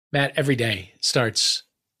Matt, every day starts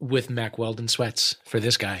with Mack Weldon sweats for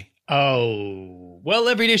this guy. Oh, well,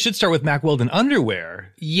 every day should start with Mack Weldon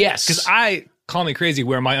underwear. Yes. Because I, call me crazy,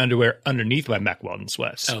 wear my underwear underneath my Mack Weldon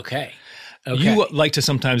sweats. Okay. You like to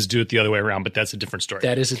sometimes do it the other way around, but that's a different story.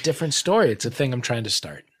 That is a different story. It's a thing I'm trying to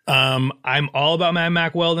start. I'm all about my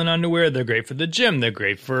Mack Weldon underwear. They're great for the gym. They're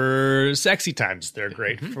great for sexy times. They're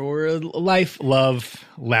great for life, love,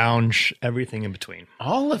 lounge, everything in between.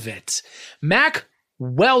 All of it. Mack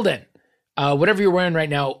Weldon. Whatever you're wearing right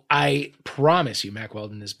now, I promise you Mack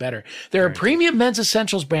Weldon is better. They're a premium men's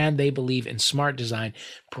essentials brand. They believe in smart design,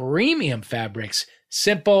 premium fabrics,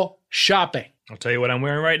 simple shopping. I'll tell you what I'm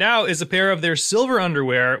wearing right now is a pair of their silver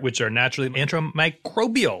underwear, which are naturally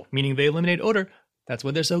antimicrobial, meaning they eliminate odor. That's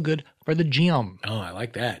why they're so good for the gym. Oh, I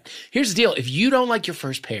like that. Here's the deal. If you don't like your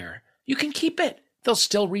first pair, you can keep it. They'll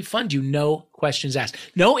still refund you. No questions asked.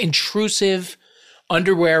 No intrusive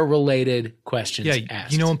underwear-related questions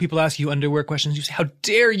asked. You know when people ask you underwear questions, you say, how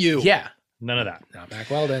dare you? Yeah. None of that. Not Mack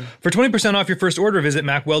Weldon. For 20% off your first order, visit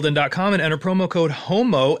MackWeldon.com and enter promo code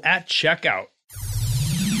HOMO at checkout.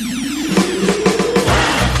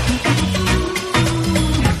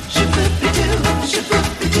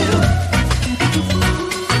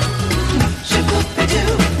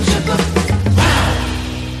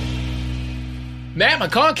 Matt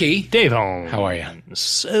McConkey. Dave Holmes. How are you?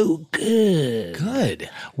 So good. Good.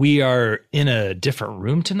 We are in a different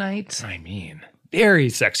room tonight. I mean, Very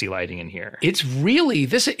sexy lighting in here. it's really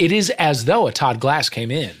this. It is as though a Todd Glass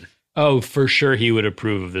came in. Oh, for sure he would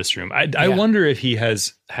approve of this room. I wonder if he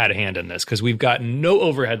has had a hand in this because we've got no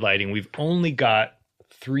overhead lighting. We've only got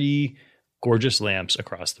 3 gorgeous lamps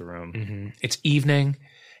across the room. It's evening.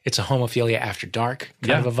 It's a homophilia after dark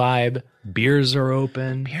kind of a vibe. Beers are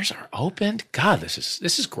open. Beers are opened. God, this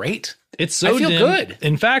is great. It's so I feel dim, good.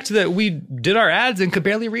 In fact, that we did our ads and could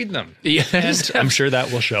barely read them. Yeah, And I'm sure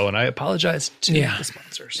that will show. And I apologize to the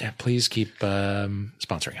sponsors. Yeah, please keep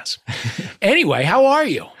sponsoring us. Anyway, how are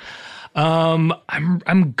you?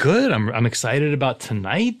 I'm good. I'm excited about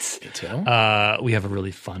tonight. Me too. We have a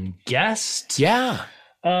really fun guest. Yeah.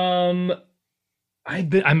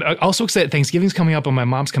 I'm also excited. Thanksgiving's coming up and my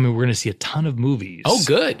mom's coming. We're going to see a ton of movies. Oh,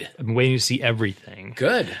 good. I'm waiting to see everything.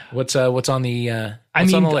 Good. What's on the I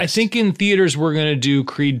what's on mean, the I list? think in theaters we're going to do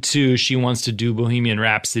Creed 2. She wants to do Bohemian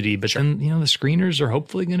Rhapsody, but then, the screeners are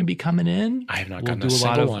hopefully going to be coming in. I have not We'll gotten do a a lot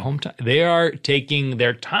single of one. home time. They are taking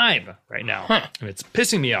their time right now. And it's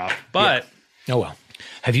pissing me off. But Oh well.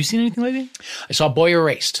 have you seen anything lately? I saw Boy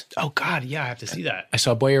Erased. Oh God, yeah, I have to see that. I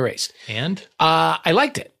saw Boy Erased. And I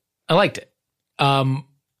liked it.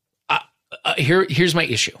 Here's my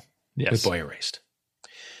issue with Boy Erased.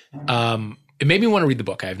 It made me want to read the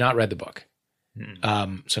book. I have not read the book.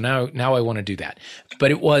 So now I want to do that. But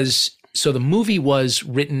the movie was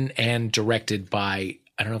written and directed by,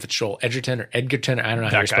 I don't know if it's Joel Edgerton or Edgerton. I don't know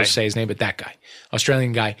how you're supposed to say his name, but that guy,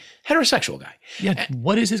 Australian guy, heterosexual guy. yeah,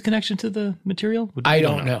 what is his connection to the material? I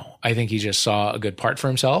don't know. I think he just saw a good part for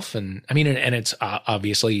himself. And I mean, and it's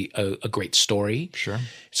obviously a great story. Sure.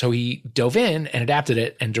 So he dove in and adapted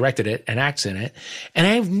it and directed it and acts in it. And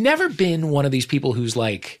I've never been one of these people who's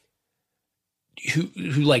like, who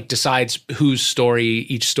like decides whose story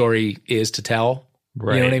each story is to tell.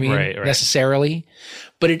 Right, you know what I mean? right. Necessarily.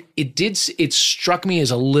 But it struck me as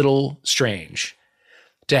a little strange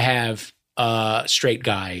to have a straight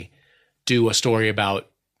guy do a story about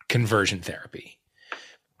conversion therapy.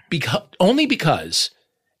 Only because,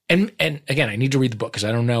 and again, I need to read the book because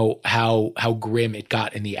I don't know how grim it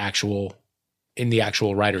got in the actual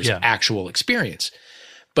writer's actual experience.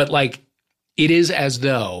 But like, it is as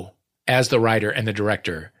though, as the writer and the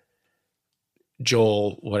director,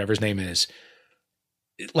 Joel, whatever his name is,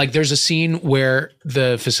 like there's a scene where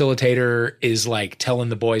the facilitator is like telling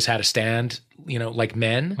the boys how to stand, like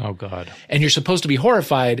men. Oh God. And you're supposed to be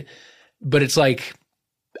horrified, but it's like,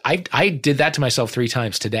 I did that to myself 3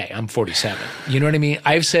 times today. I'm 47. You know what I mean?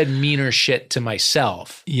 I've said meaner shit to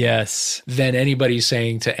myself Yes. than anybody's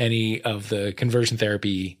saying to any of the conversion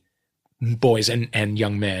therapy boys and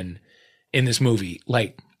young men in this movie.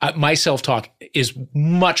 Like my self-talk is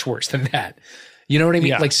much worse than that. You know what I mean?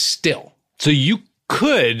 Yeah. Like still. So you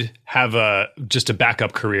could have just a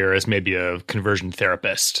backup career as maybe a conversion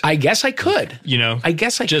therapist. I guess I could. I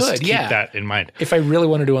guess I just could. keep Yeah. that in mind. If I really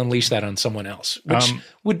wanted to unleash that on someone else, which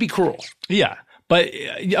would be cruel. Yeah, but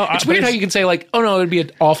It's weird how you can say like, oh no, it'd be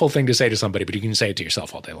an awful thing to say to somebody, but you can say it to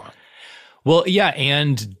yourself all day long. Well, yeah,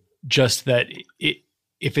 and just that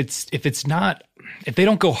if they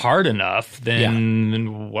don't go hard enough,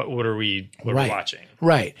 then what are we watching?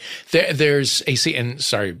 Right. There's a scene, and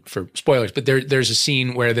sorry for spoilers, but there's a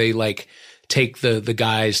scene where they like take the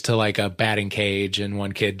guys to like a batting cage, and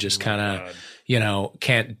one kid just kind of,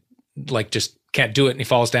 can't do it, and he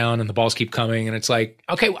falls down, and the balls keep coming, and it's like,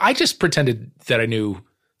 okay, I just pretended that I knew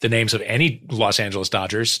the names of any Los Angeles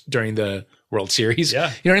Dodgers during the World Series.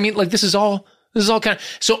 Yeah. You know what I mean? Like this is all kind of,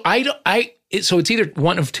 so so it's either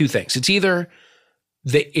one of two things. It's either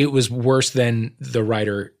that it was worse than the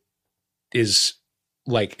writer is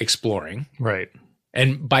like exploring. Right.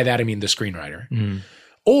 And by that, I mean the screenwriter,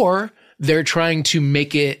 or they're trying to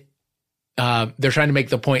make it, they're trying to make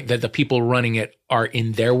the point that the people running it are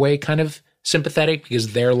in their way kind of sympathetic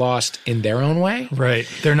because they're lost in their own way. Right.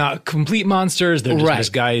 They're not complete monsters. They're just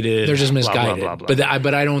misguided. They're just misguided. Blah, blah, blah, blah.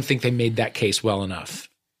 But I don't think they made that case well enough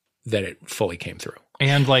that it fully came through.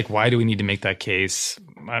 And like, why do we need to make that case?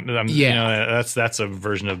 That's a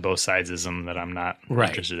version of both sidesism that I'm not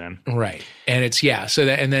interested in. Right. And it's, so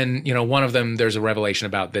that, and then, one of them, there's a revelation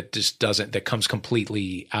about that just that comes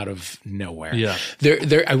completely out of nowhere. Yeah.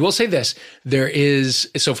 There, I will say this, there is,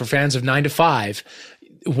 so for fans of 9 to 5,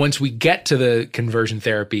 once we get to the conversion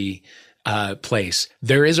therapy place,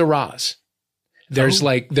 there is a Roz. There's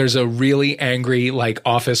there's a really angry like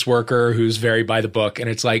office worker who's very by the book, and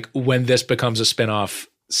it's like when this becomes a spinoff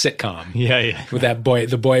sitcom. Yeah. With that boy,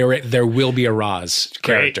 there will be a Roz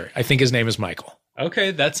character. Great. I think his name is Michael.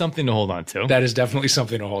 Okay, that's something to hold on to. That is definitely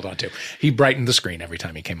something to hold on to. He brightened the screen every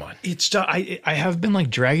time he came on. It's I have been like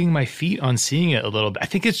dragging my feet on seeing it a little bit. I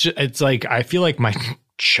think it's like I feel like my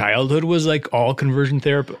childhood was like all conversion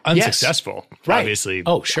therapy, unsuccessful, right? Obviously,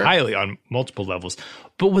 sure, highly on multiple levels.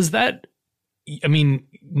 But was that? I mean,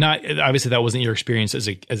 not obviously that wasn't your experience as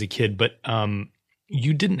a kid, but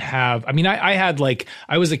you didn't have. I mean, I had like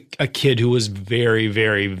I was a kid who was very,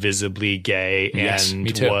 very visibly gay. Yes, and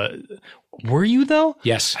me too. Were you though?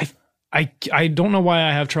 Yes. I don't know why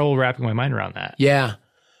I have trouble wrapping my mind around that. Yeah.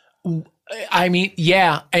 I mean,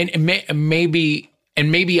 yeah, and maybe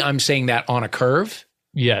I'm saying that on a curve.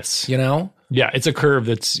 Yes. Yeah, it's a curve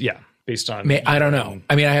that's based on. I don't know.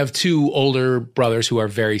 I mean, I have 2 older brothers who are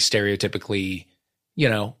very stereotypically,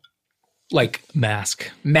 like mask.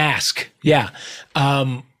 Yeah.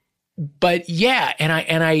 But yeah,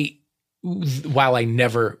 and I while I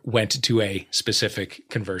never went to a specific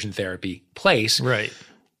conversion therapy place, right.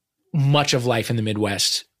 Much of life in the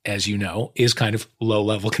Midwest, as you know, is kind of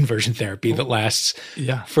low-level conversion therapy that lasts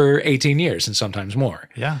for 18 years and sometimes more.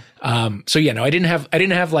 Yeah. So I didn't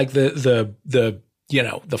have like the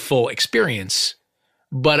full experience,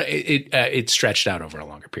 but it stretched out over a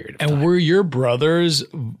longer period of time. And were your brothers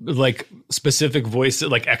like specific voices,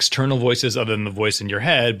 like external voices other than the voice in your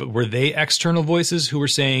head, but were they external voices who were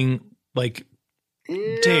saying like,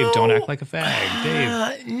 Dave, don't act like a fag,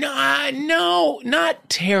 Dave? No, not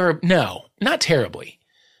terribly. No, not terribly.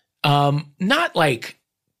 Not like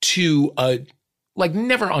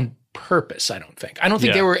never on purpose. I don't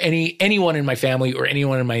think there were anyone in my family or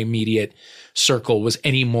anyone in my immediate circle was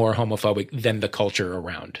any more homophobic than the culture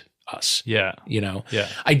around us. Yeah. Yeah.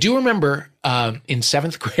 I do remember, in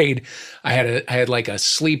 7th grade, I had like a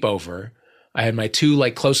sleepover. I had my 2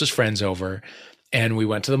 like closest friends over, and we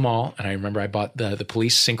went to the mall, and I remember I bought the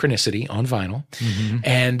Police Synchronicity on vinyl. Mm-hmm.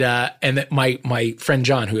 And that my friend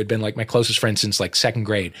John, who had been like my closest friend since like 2nd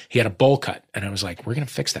grade, he had a bowl cut, and I was like, we're going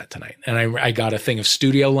to fix that tonight. And I got a thing of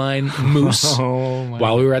Studio Line mousse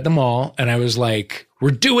while we were at the mall, and I was like,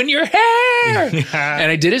 we're doing your hair.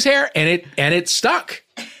 And I did his hair, and it stuck.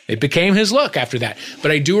 It became his look after that.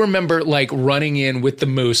 But I do remember like running in with the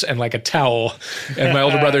mousse and like a towel, and my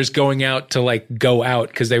older brothers going out to like go out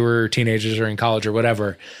because they were teenagers or in college or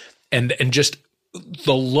whatever. And just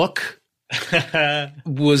the look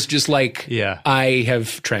was just like, I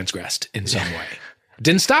have transgressed in some way.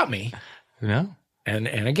 Didn't stop me. No. And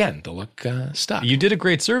again, the look stuck. You did a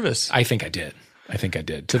great service. I think I did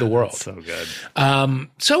to the world. So good.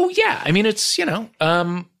 So yeah, I mean, it's,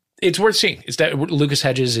 it's worth seeing. It's that Lucas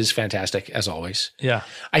Hedges is fantastic as always. Yeah.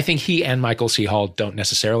 I think he and Michael C. Hall don't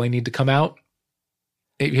necessarily need to come out.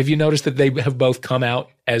 Have you noticed that they have both come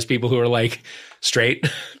out as people who are like straight?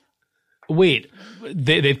 Wait,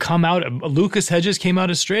 they've come out. Lucas Hedges came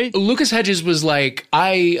out as straight? Lucas Hedges was like,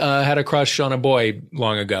 I had a crush on a boy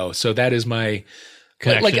long ago. So that is my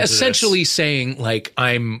connection, like essentially saying like,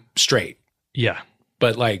 I'm straight. Yeah.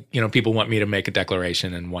 But like, people want me to make a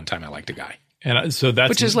declaration. And one time I liked a guy. And so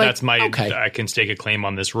that's my, okay. I can stake a claim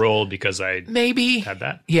on this role because I maybe had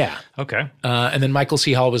that. Yeah. Okay. And then Michael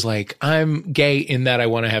C. Hall was like, I'm gay in that I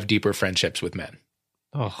want to have deeper friendships with men.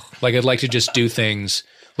 Oh, like I'd like to just do things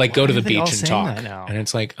like go to the beach and talk. And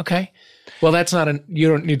it's like, okay. Well, that's not you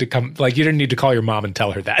don't need to come, like, you didn't need to call your mom and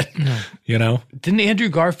tell her that, you know? Didn't Andrew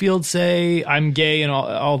Garfield say, I'm gay in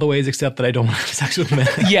all the ways except that I don't want to have sex with men?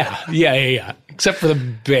 Yeah. Except for the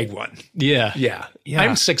big one. Yeah. Yeah.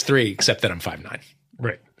 I'm 6'3", except that I'm 5'9".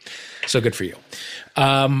 Right. So good for you.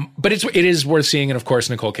 But it is worth seeing. And of course,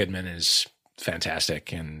 Nicole Kidman is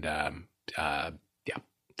fantastic. And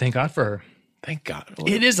Thank God for her. thank God.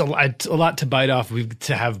 It is a lot to bite off.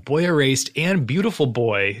 To have Boy Erased and Beautiful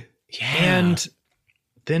Boy. Yeah. And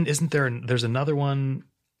then there's another one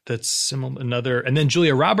that's similar, and then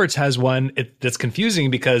Julia Roberts has one that's confusing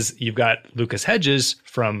because you've got Lucas Hedges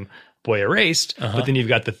from Boy Erased, but then you've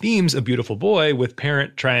got the themes of Beautiful Boy with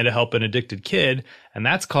parent trying to help an addicted kid. And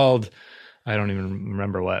that's called, I don't even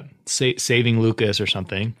remember what, Saving Lucas or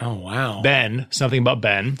something. Oh, wow. Ben, something about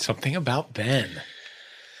Ben. Something about Ben.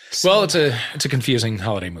 Well, it's a confusing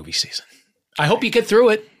holiday movie season. I hope you get through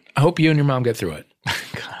it. I hope you and your mom get through it.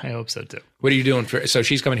 I hope so too. What are you doing so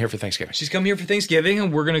she's coming here for Thanksgiving? She's coming here for Thanksgiving,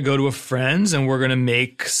 and we're going to go to a friend's, and we're going to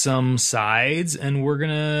make some sides, and we're going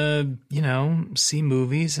to, see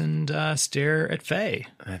movies and stare at Faye.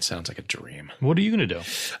 That sounds like a dream. What are you going to do?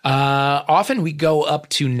 Often we go up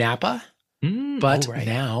to Napa, but right.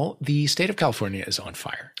 now the state of California is on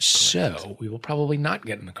fire. Correct. So we will probably not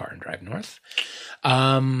get in the car and drive north.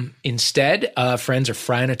 Instead, friends are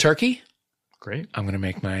frying a turkey. Great. I'm going to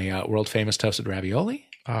make my world famous toasted ravioli.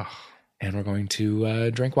 Oh. And we're going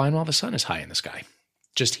to drink wine while the sun is high in the sky.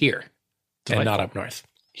 Just here. Delightful. And not up north.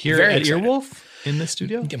 Here Very at excited. Earwolf in the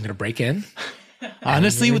studio? I'm going to break in.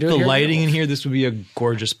 Honestly, with do it the here at lighting in Earwolf. here, this would be a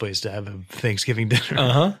gorgeous place to have a Thanksgiving dinner.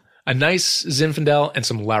 Uh-huh. A nice Zinfandel and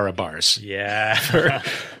some Lara bars Yeah.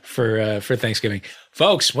 for Thanksgiving.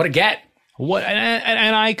 Folks, what a get. What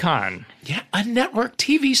an icon. Yeah, a network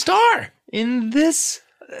TV star In this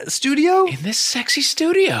studio, in this sexy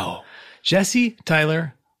studio. Jesse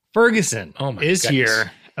Tyler Ferguson Oh my is goodness.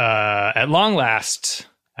 here at long last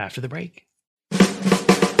after the break.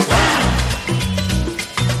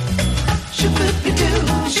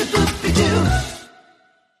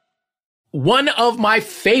 One of my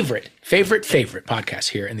favorite podcasts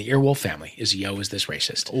here in the Earwolf family is Yo, Is This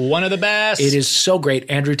Racist? One of the best. It is so great.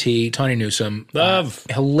 Andrew T., Tawny Newsome. Love.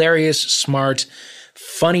 Hilarious, smart,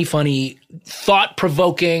 funny,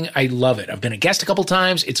 thought-provoking. I love it. I've been a guest a couple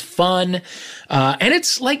times. It's fun. And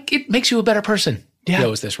it's like, it makes you a better person. Yeah.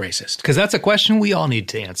 Yo, Is This Racist? Because that's a question we all need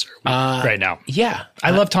to answer right now. Yeah.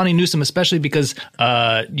 I love Tawny Newsome, especially because,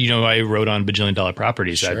 I wrote on Bajillion Dollar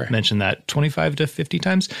Properties. Sure. I've mentioned that 25 to 50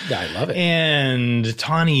 times. I love it. And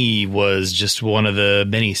Tawny was just one of the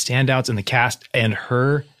many standouts in the cast, and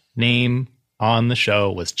her name on the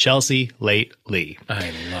show was Chelsea Late Lee.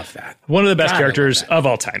 I love that. One of the best God, I love characters that. of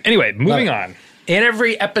all time. Anyway, moving on. In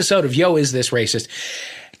every episode of Yo, Is This Racist?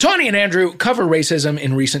 Tawny and Andrew cover racism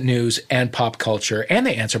in recent news and pop culture, and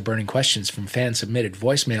they answer burning questions from fan-submitted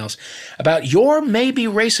voicemails about your maybe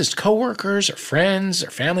racist coworkers or friends or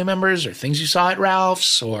family members or things you saw at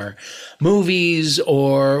Ralph's or movies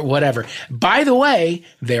or whatever. By the way,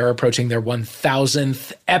 they're approaching their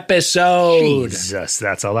 1,000th episode. Jesus,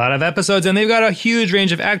 that's a lot of episodes, and they've got a huge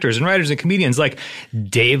range of actors and writers and comedians like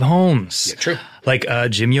Dave Holmes. Yeah, true. Like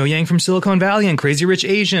Jim Yo Yang from Silicon Valley and Crazy Rich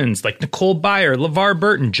Asians, like Nicole Byer, LeVar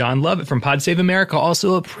Burton, John Lovett from Pod Save America,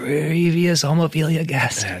 also a previous homophilia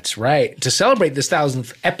guest. That's right. To celebrate this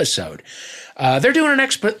 1,000th episode, they're doing an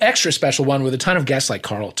extra special one with a ton of guests like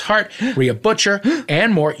Carl Tart, Rhea Butcher,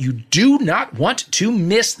 and more. You do not want to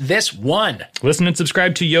miss this one. Listen and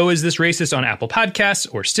subscribe to Yo, Is This Racist on Apple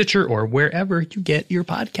Podcasts or Stitcher or wherever you get your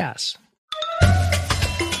podcasts.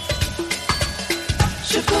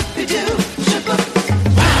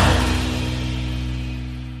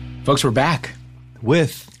 Folks, we're back.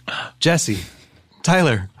 With Jesse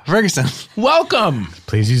Tyler Ferguson. Welcome.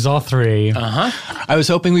 Please use all three. I was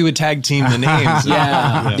hoping we would tag team the names.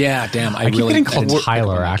 Yeah, damn. I keep getting called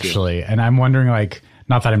Tyler, actually. And I'm wondering,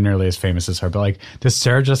 not that I'm nearly as famous as her, but does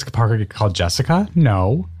Sarah Jessica Parker get called Jessica?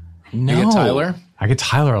 No. No. You get Tyler? I get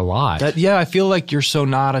Tyler a lot. I feel like you're so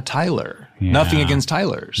not a Tyler. Yeah. Nothing against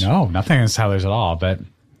Tylers. No, nothing against Tyler's at all, but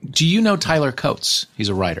Do you know Tyler Coates? He's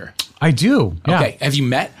a writer. I do. Yeah. Okay. Have you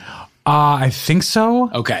met? I think so.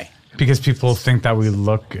 Okay. Because people think that we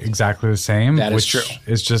look exactly the same. That is which true.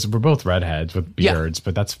 It's just, we're both redheads with Yeah. beards,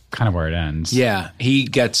 but that's kind of where it ends. Yeah.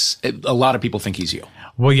 A lot of people think he's you.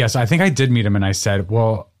 Well, yes, I think I did meet him and I said,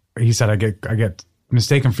 he said, I get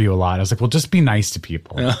mistaken for you a lot. I was like, well, just be nice to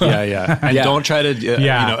people. Yeah. And Yeah. don't try to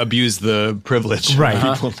Yeah. abuse the privilege. Right.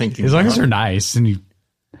 Of people thinking As long as you're nice and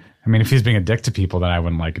if he's being a dick to people, then I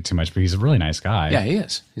wouldn't like it too much, but he's a really nice guy. Yeah, he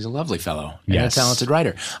is. He's a lovely fellow and Yes. a talented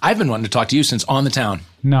writer. I've been wanting to talk to you since On the Town.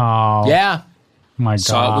 No. Yeah. My God.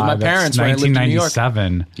 Saw it with my parents when I lived in New York.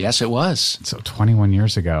 1997. Yes, it was. So 21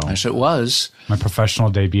 years ago. Yes, it was. My professional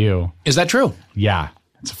debut. Is that true? Yeah.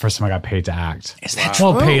 It's the first time I got paid to act. Is that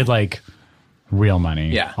Well, true? paid like real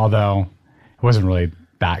money. Yeah. Although it wasn't really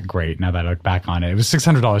that great now that I look back on it. It was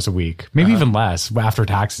 $600 a week, maybe even less after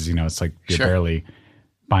taxes. You know, it's like you're Sure. barely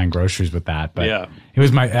buying groceries with that. But Yeah. it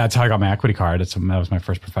was that's how I got my equity card. That was my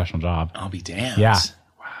first professional job. I'll be damned. Yeah.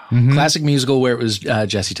 Classic musical where it was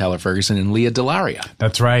Jesse Tyler Ferguson and Leah Delaria.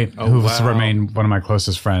 That's right. Who remained one of my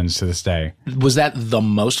closest friends to this day. Was that the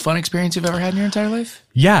most fun experience you've ever had in your entire life?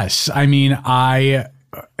 Yes. I mean, I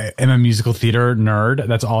am a musical theater nerd.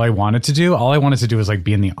 That's all I wanted to do. All I wanted to do was like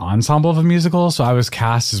be in the ensemble of a musical. So I was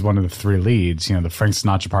cast as one of the three leads, you know, the Frank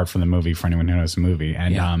Sinatra part from the movie, for anyone who knows the movie.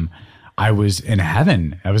 And I was in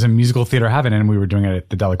heaven. I was in musical theater heaven, and we were doing it at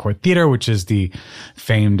the Delacorte Theater, which is the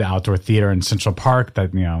famed outdoor theater in Central Park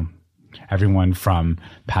that, you know, everyone from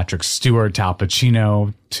Patrick Stewart to Al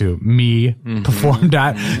Pacino to me performed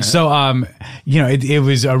at. So, you know, it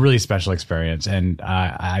was a really special experience. And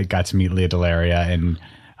I got to meet Leah Delaria, and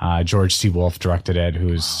George C. Wolfe directed it,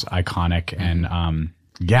 who's iconic. And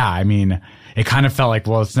yeah, I mean, it kind of felt like,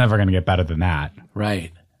 well, it's never going to get better than that.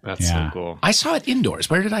 Right. That's Yeah. so cool. I saw it indoors.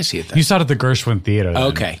 Where did I see it then? You saw it at the Gershwin Theater. Then.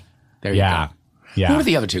 Okay. There you Yeah. go. Yeah. Who were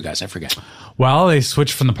the other two guys? I forget. Well, they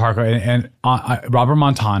switched from the park, and Robert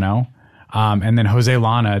Montano, and then Jose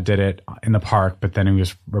Lana did it in the park, but then he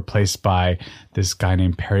was replaced by this guy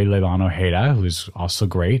named Perry Leilano Ojeda, who's also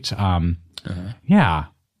great. Yeah.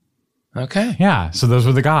 Okay. Yeah. So those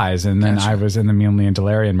were the guys. And then I was in the me and Leah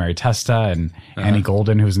Delaria and Mary Testa and Annie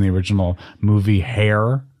Golden, who was in the original movie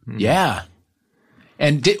Hair. Yeah.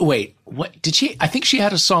 And what did she? I think she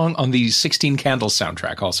had a song on the 16 Candles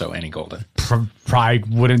soundtrack also, Annie Golden. Probably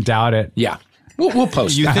wouldn't doubt it. Yeah. We'll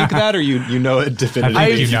post You that. think that, or you know it definitively? I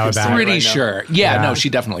think you If know could say that. it Pretty right now. sure. Yeah, Yeah. no, she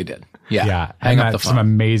definitely did. Yeah. Yeah. Hang and up the some phone.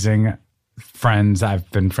 amazing friends I've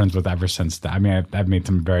been friends with ever since that. I mean, I've made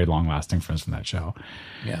some very long lasting friends from that show.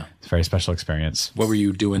 Yeah. It's a very special experience. What were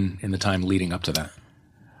you doing in the time leading up to that?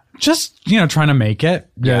 Just, you know, trying to make it,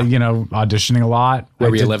 Yeah. you know, auditioning a lot. Where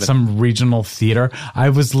were you did living? Some regional theater. I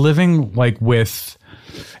was living like with,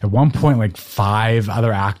 at one point, like 5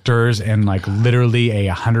 other actors in like literally a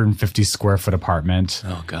 150 square foot apartment.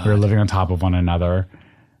 Oh, God. We were living on top of one another.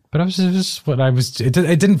 But it was just what I was, it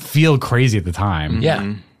didn't feel crazy at the time. Yeah.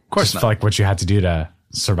 Of course Just not. felt like what you had to do to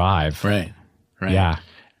survive. Right. Right. Yeah.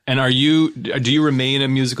 And do you remain a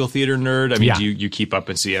musical theater nerd? I mean, Yeah. do you keep up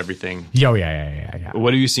and see everything? Yeah.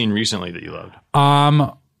 What have you seen recently that you loved?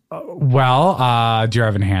 Well, Dear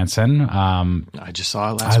Evan Hansen. I just saw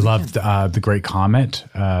it last I weekend. loved The Great Comet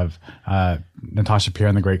of Natasha Pierre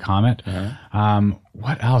and The Great Comet.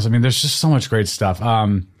 What else? I mean, there's just so much great stuff.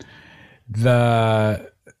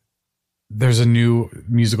 There's a new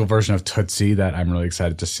musical version of Tootsie that I'm really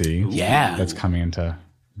excited to see. Yeah. That's coming into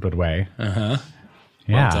Broadway. Well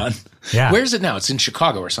Yeah. done. Yeah. Where is it now? It's in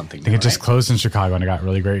Chicago or something. I think it just closed in Chicago and it got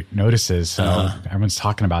really great notices. So everyone's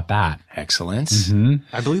talking about that. Excellent.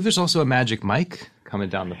 I believe there's also a Magic Mike coming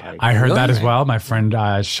down the pike. I heard that as Really? well. My friend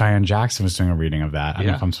Cheyenne Jackson was doing a reading of that. I don't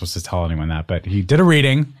know Yeah. if I'm supposed to tell anyone that, but he did a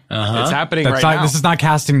reading. It's happening That's right not, now. This is not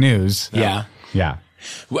casting news. Yeah. Yeah.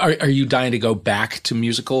 Are you dying to go back to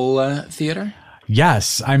musical theater?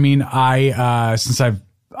 Yes. I mean, since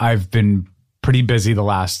I've been pretty busy the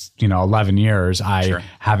last, 11 years, I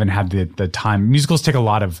haven't had the time. Musicals take a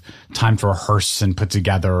lot of time to rehearse and put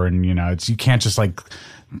together. And, you can't just like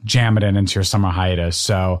jam it into your summer hiatus.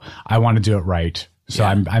 So I want to do it right. So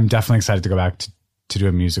I'm definitely excited to go back to do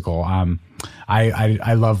a musical.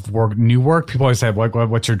 I love new work. People always say,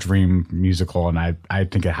 what's your dream musical? And I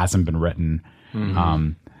think it hasn't been written.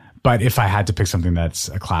 But if I had to pick something that's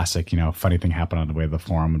a classic, Funny Thing Happened on the Way to the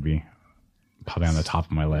Forum would be probably on the top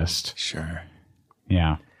of my list. Sure.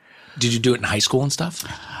 Yeah. Did you do it in high school and stuff?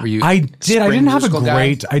 Were you? I did. I spring didn't have musical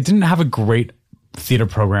guy? I didn't have a great theater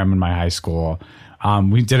program in my high school.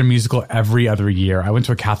 We did a musical every other year. I went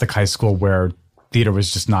to a Catholic high school where theater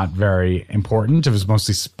was just not very important. It was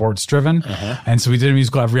mostly sports driven. And so we did a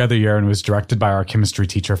musical every other year, and it was directed by our chemistry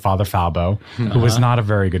teacher, Father Falbo, who was not a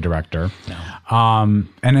very good director. And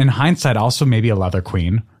in hindsight, also maybe a leather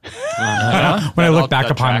queen. When I look back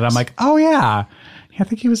that upon it, I'm tracks. like, oh yeah. I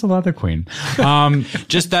think he was a leather queen.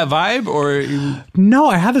 Just that vibe, or No,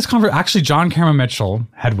 I had this conversation. Actually, John Cameron Mitchell,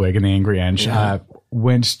 Hedwig in The Angry Inch,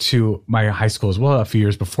 went to my high school as well a few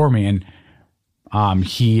years before me, and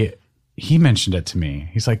he mentioned it to me.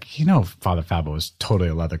 He's like, Father Fabo was totally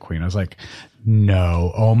a leather queen. I was like,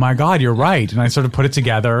 no, oh my God, you're right. And I sort of put it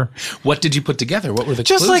together. What did you put together? What were the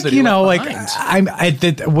Just clues like that he left like behind?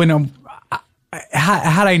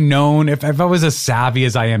 had I known, if I was as savvy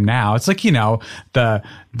as I am now, it's like, you know, the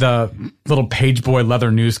little page boy leather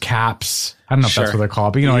news caps. I don't know if that's what they're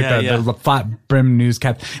called, but you know, like the flat brim news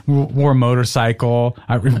cap. Wore a motorcycle.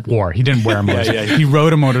 He didn't wear a motorcycle. He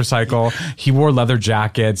rode a motorcycle. He wore leather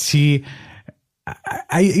jackets. He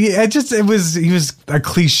was a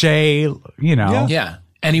cliche, you know. Yeah.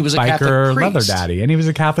 And he was a biker Catholic priest. leather daddy, and he was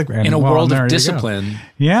a Catholic. And, in a world of discipline.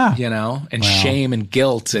 Yeah. You know, and shame and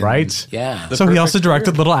guilt. And, right. Yeah. So he also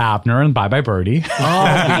directed Little Abner and Bye Bye Birdie.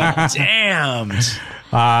 Oh, be damned.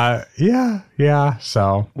 Yeah.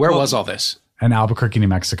 So where was all this? In Albuquerque, New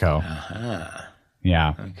Mexico. Uh-huh.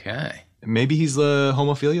 Yeah. Okay. Maybe he's the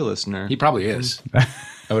homophilia listener. He probably is. I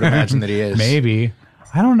would imagine that he is. Maybe.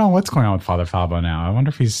 I don't know what's going on with Father Falbo now. I wonder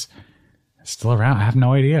if he's still around. I have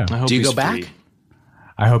no idea. I hope Do you he's go back? free.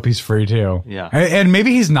 I hope he's free too. Yeah. And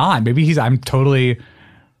maybe he's not. Maybe I'm totally,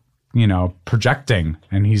 you know, projecting,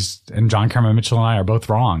 and John Cameron Mitchell and I are both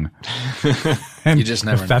wrong. And You just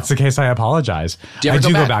never if that's the case, I apologize. Do you I ever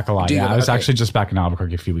do go go back? back a lot. Do you Yeah. go I was back? actually just back in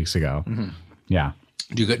Albuquerque a few weeks ago. Mm-hmm. Yeah.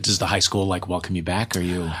 Does the high school like welcome you back? Are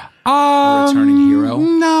you a returning hero?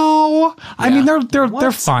 No. I mean,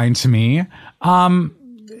 they're fine to me.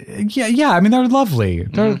 Yeah. I mean, they're lovely.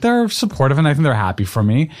 They're supportive, and I think they're happy for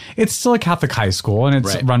me. It's still a Catholic high school, and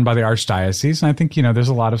it's run by the Archdiocese. And I think, you know, there's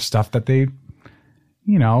a lot of stuff that they,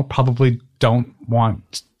 you know, probably don't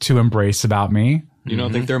want to embrace about me. You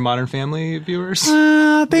don't think they're Modern Family viewers?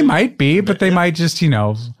 They might be, but they might just, you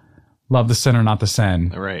know, love the sinner, not the sin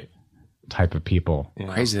Right. type of people. Yeah.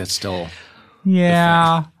 Crazy. That's still.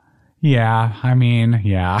 Yeah. I mean,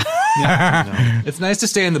 yeah. It's nice to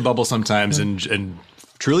stay in the bubble sometimes and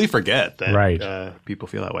truly forget that people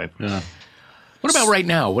feel that way. Yeah. What about right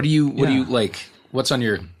now? What do you like? What's on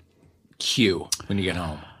your queue when you get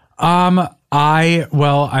home? I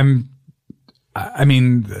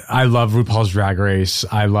love RuPaul's Drag Race.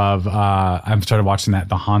 I love, I've started watching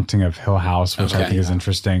The Haunting of Hill House, which I think is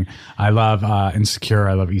interesting. I love, Insecure.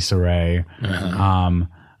 I love Issa Rae.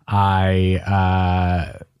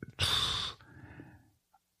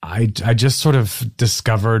 I just sort of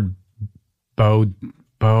discovered Bo,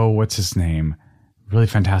 what's his name? Really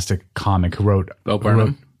fantastic comic who wrote Bo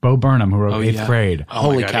Burnham? Bo Burnham, who wrote Eighth Grade.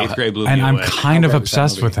 Holy God, cow. 8th grade blew And me I'm away. kind of great was that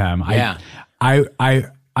obsessed movie? with him. Yeah.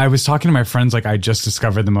 I was talking to my friends like I just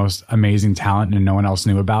discovered the most amazing talent and no one else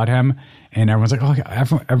knew about him. And everyone's like,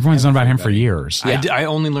 oh, everyone's known about him for years. I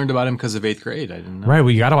only learned about him because of 8th grade. I didn't know. Right.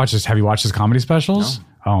 Well, you got to watch this. Have you watched his comedy specials? No.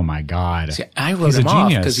 Oh, my God. See, I wrote He's him a off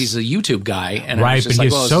genius. because he's a YouTube guy. And I Right. was But just like,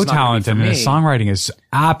 he's well, so this is not gonna be talented, for and his me. songwriting is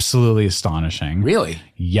absolutely astonishing. Really?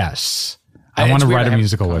 Yes. I- I want it's to weird write I a haven't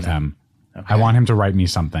musical come with to- him. I want him to write me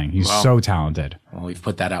something. He's so talented. Well, we've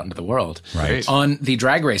put that out into the world. Right. On the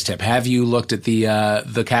Drag Race tip, have you looked at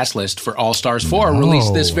the cast list for All Stars 4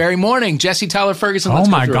 released this very morning? Jesse Tyler Ferguson. Oh, let's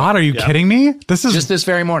go my through God. it. Are you kidding me? This is Just this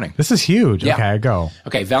very morning. this is huge. Yeah. Okay, go.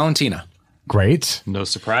 Okay, Valentina. Great. No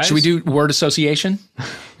surprise. Should we do word association?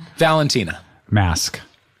 Valentina. Mask.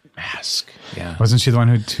 Mask. Yeah. Wasn't she the one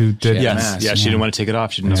who did? Yeah. Yes. Mask, Yeah, she didn't want to take it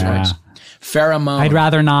off. She didn't know Yeah. surprise. Pheromone. I'd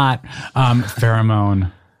rather not.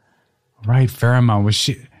 Pheromone. Right, Pheromone. Was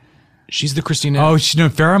she? She's the Christina. Oh,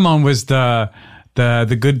 Pheromone was the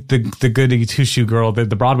goody two shoe girl, the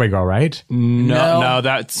Broadway girl, right? no,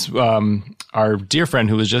 that's our dear friend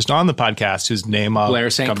who was just on the podcast, whose name Blair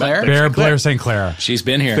St. Clair? Blair St. Clair. She's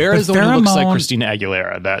been here. Blair is the one who looks like Pheromone- Christina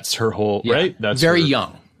Aguilera. That's her whole Yeah. right. That's very her-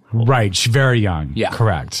 young. Right, she's very young. Yeah.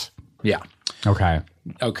 Correct. Yeah. Okay.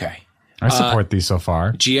 Okay. I support these so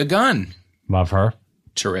far. Gia Gunn. Love her.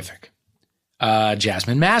 Terrific.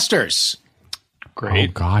 Jasmine Masters. Oh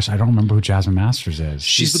Great. gosh, I don't remember who Jasmine Masters is.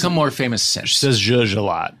 She's become more famous since. She says zhuzh a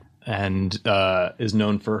lot and is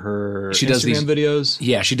known for her She does Instagram videos.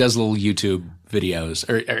 Yeah, she does little YouTube videos.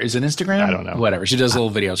 Or is it Instagram? I don't know. Whatever. She does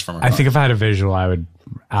little videos from her I phone. think if I had a visual, I would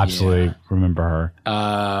absolutely remember her.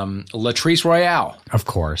 Latrice Royale, Of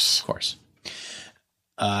course. of course.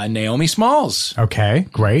 Naomi Smalls. Okay,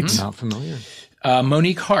 great. Not familiar.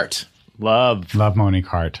 Monique Hart. Love. Love Monique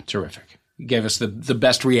Hart. Terrific. Gave us the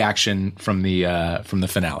best reaction from the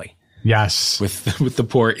finale Yes. with the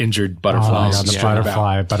poor injured Oh my butterflies. God, the strewn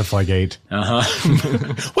about. butterfly gate.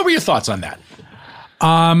 What were your thoughts on that?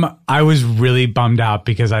 I was really bummed out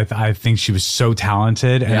because I think she was so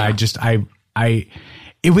talented, and Yeah.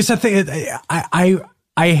 it was a thing.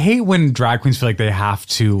 I hate when drag queens feel like they have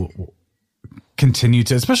to continue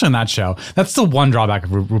to, especially on that show. That's the one drawback of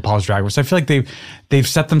RuPaul's Drag Race. I feel like they've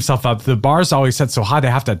set themselves up. The bar's always set so high they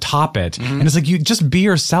have to top it, and it's like, you just be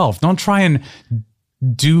yourself. Don't try and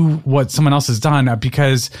do what someone else has done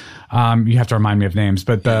because you have to remind me of names,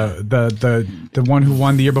 but the one who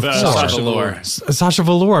won the year before, Sasha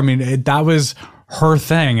Velour. I mean, that was her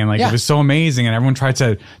thing, and like it was so amazing, and everyone tried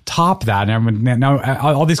to top that, and everyone now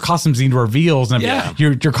all these costumes need reveals, and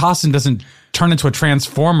your costume doesn't turn into a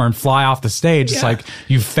transformer and fly off the stage. It's like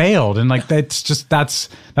you failed, and like that's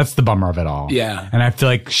the bummer of it all. Yeah, and I feel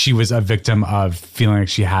like she was a victim of feeling like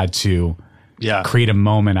she had to create a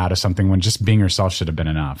moment out of something when just being herself should have been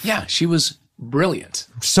enough. Yeah, she was brilliant.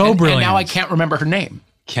 Brilliant. And now I can't remember her name.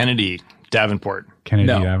 Kennedy Davenport.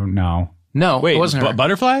 No, wait, it wasn't her.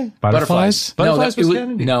 Butterfly? Butterflies? Butterflies was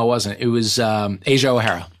Kennedy? No, it wasn't. It was Asia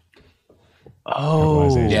O'Hara.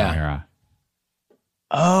 Oh. Yeah.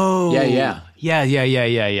 Oh. Yeah.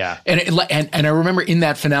 And I remember in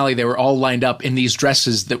that finale, they were all lined up in these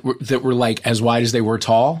dresses that were like as wide as they were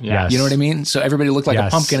tall. Yes. You know what I mean? So everybody looked like a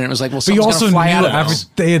pumpkin, and it was like, well, but you someone's also gonna fly out knew of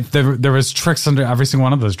those. there was tricks under every single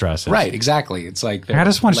one of those dresses. Right, exactly. It's like I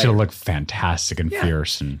just want you to look fantastic and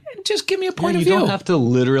fierce, and just give me a point of You view. don't have to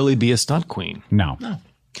literally be a stunt queen. no.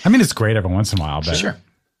 I mean, it's great every once in a while, but Sure.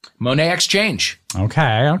 Monet Exchange.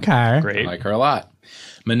 Okay. Great. I like her a lot.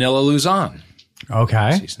 Manila Luzon.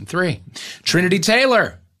 Okay. Season 3. Trinity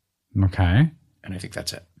Taylor. Okay. And I think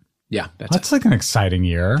that's it. Yeah, That's like an exciting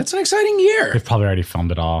year. That's an exciting year. They've probably already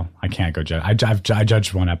filmed it all. I can't go judge. I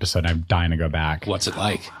judged one episode. I'm dying to go back. What's it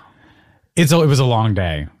like? It was a long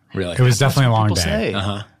day. Really? It was definitely a long day.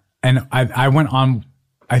 And I went on.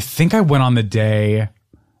 I think I went on the day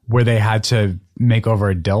where they had to make over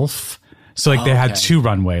a DILF. So like they had 2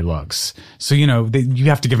 runway looks. So you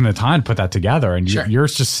have to give them the time to put that together, and you're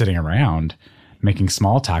just sitting around making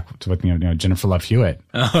small talk with Jennifer Love Hewitt.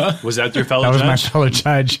 Was that your fellow That was judge? my fellow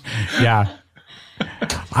judge. Yeah.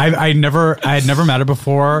 I had never met her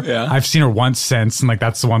before. Yeah. I've seen her once since, and like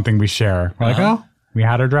that's the one thing we share. We're like, oh, we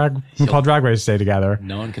had our RuPaul Drag Race Day together.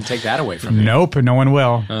 No one can take that away from you. Nope, no one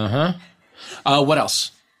will. What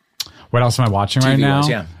else? What else am I watching right now?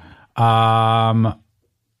 Yeah.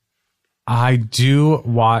 I do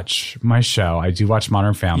watch my show. I do watch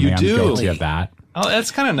Modern Family. You do? I'm guilty of that. Oh,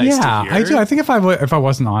 that's kind of nice to hear. I do. I think if I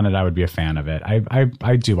wasn't on it, I would be a fan of it.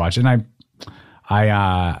 I do watch it. And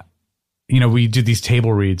I we do these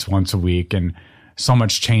table reads once a week, and so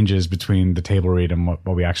much changes between the table read and what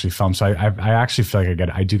we actually film. So I actually feel like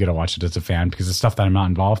I do get to watch it as a fan, because the stuff that I'm not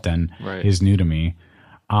involved in is new to me.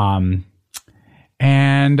 And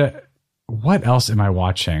what else am I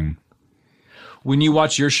watching? When you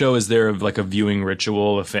watch your show, is there like a viewing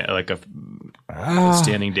ritual, a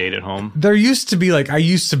standing date at home? There used to be I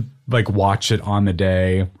used to watch it on the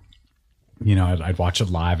day. I'd watch it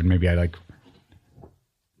live, and maybe I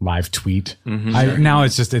live tweet. Now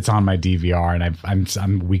it's on my DVR, and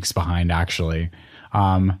I'm weeks behind actually.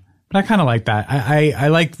 But I kind of like that. I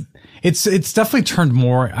like it's definitely turned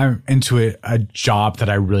more into a job that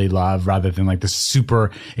I really love, rather than like this super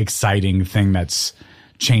exciting thing that's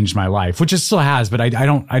changed my life, which it still has, but I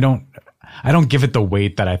don't give it the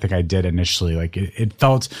weight that I think I did initially. Like it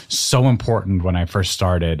felt so important when I first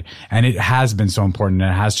started, and it has been so important,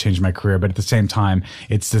 and it has changed my career. But at the same time,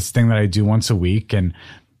 it's this thing that I do once a week, and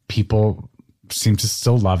people seem to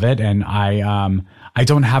still love it. And I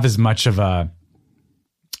don't have as much of I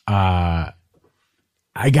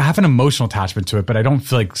have an emotional attachment to it, but I don't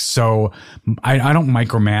feel like I don't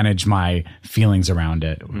micromanage my feelings around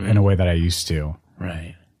it in a way that I used to.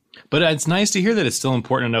 Right. But it's nice to hear that it's still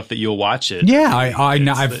important enough that you'll watch it. Yeah,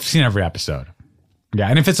 I've seen every episode. Yeah,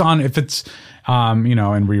 and if it's in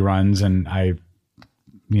reruns, and I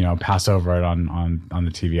pass over it on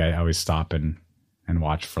the TV, I always stop and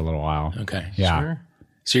watch for a little while. Okay. Yeah. Sure.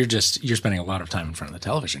 So you're spending a lot of time in front of the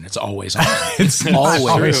television. It's always on. It's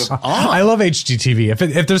always on. I love HGTV.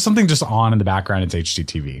 If there's something just on in the background, it's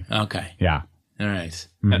HGTV. Okay. Yeah. All right.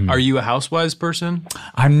 Are you a Housewives person?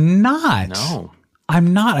 I'm not. No.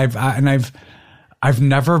 I'm not. I've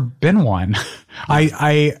never been one.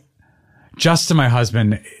 I Justin, my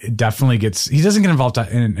husband, definitely he doesn't get involved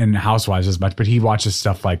in Housewives as much, but he watches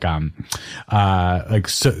stuff like So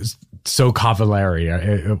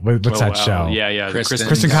Cavallari. What's that show? Yeah.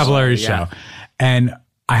 Kristen Cavallari's show. And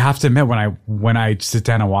I have to admit, when I sit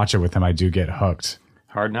down and watch it with him, I do get hooked.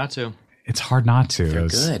 Hard not to. It's hard not to. They're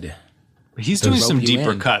good. He's doing some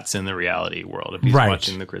deeper cuts in the reality world if he's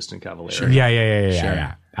watching the Kristen Cavallari. Sure.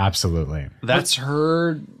 Yeah. Absolutely. That's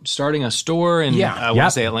her starting a store in I want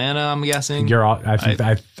to say Atlanta, I'm guessing.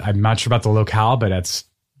 I'm not sure about the locale, but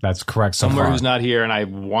That's correct. So Somewhere far. who's not here, and I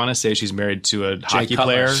want to say she's married to a hockey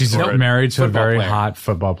Cutler. player. She's or married to a football very player. hot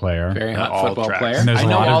football player. Very hot all football tracks. player. And there's I a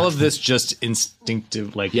know lot all of- of this just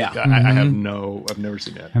instinctive. Like, Yeah. I've never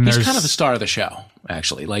seen it. And He's there's kind of the star of the show,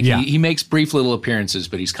 actually. Like Yeah. he makes brief little appearances,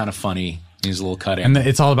 but he's kind of funny. He's a little cut in. and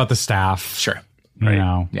it's all about the staff. Sure. You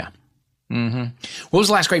know. Yeah. What was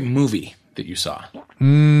the last great movie that you saw?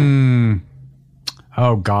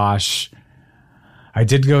 Oh gosh. I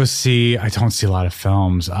did go see, I don't see a lot of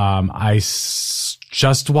films.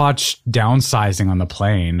 Just watched Downsizing on the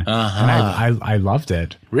plane. And I loved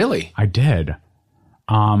it. Really? I did.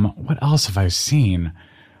 What else have I seen?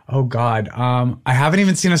 Oh God. I haven't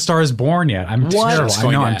even seen A Star Is Born yet. I'm terrible.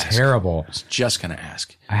 I know I'm terrible. Just going to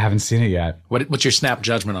ask. I haven't seen it yet. What's your snap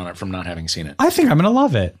judgment on it from not having seen it? I think I'm going to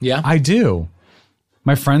love it. Yeah? I do.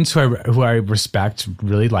 My friends who I respect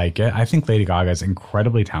really like it. I think Lady Gaga is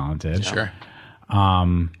incredibly talented. Sure.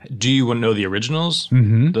 Do you want to know the originals?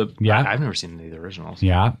 Mm-hmm. Yeah. I've never seen any of the originals.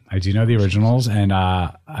 Yeah, I do know the originals, and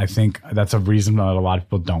I think that's a reason that a lot of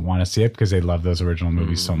people don't want to see it because they love those original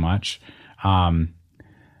movies so much.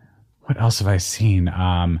 What else have I seen?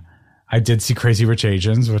 I did see Crazy Rich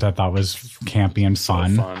Asians, which I thought was campy and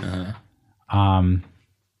fun.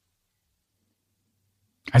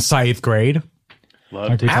 I saw 8th Grade.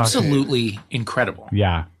 Loved we talked- Absolutely incredible.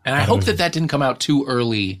 Yeah, And I hope that didn't come out too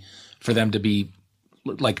early for them to be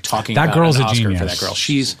like talking That about girl's an a Oscar genius. for that girl.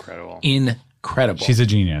 She's incredible. she's a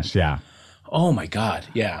genius. Yeah, Oh my God.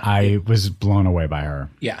 Yeah. I was blown away by her.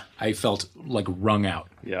 Yeah. I felt like wrung out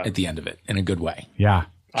at the end of it in a good way. Yeah,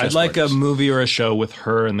 I'd like a movie or a show with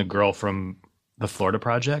her and the girl from the Florida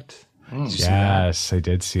Project. yes, I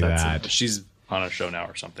did see that. She's on a show now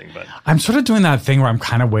or something, but I'm sort of doing that thing where I'm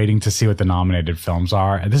kind of waiting to see what the nominated films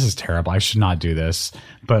are. And this is terrible. I should not do this.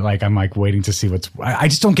 But like, I'm like waiting to see I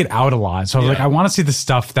just don't get out a lot. So like, I want to see the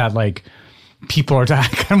stuff that like people are,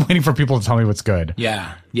 I'm waiting for people to tell me what's good.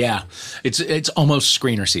 Yeah. Yeah. It's almost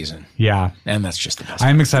screener season. Yeah. And that's just the best.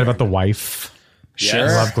 I'm excited about The Wife. Sure.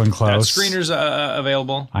 I love Glenn that Close. screener's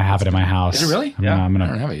available. I have it in my house. Is it really? I'm gonna, I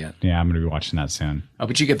don't have it yet. Yeah, I'm going to be watching that soon. Oh,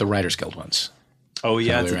 but you get the Writers Guild ones. Oh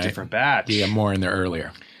yeah, Totally it's a right. different batch. You get more in there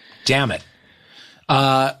earlier. Damn it.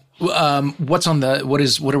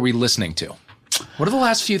 What are we listening to? What are the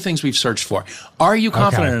last few things we've searred for? Are you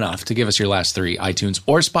confident enough to give us your last 3, iTunes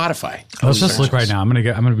or Spotify? Let's just look right now. I'm going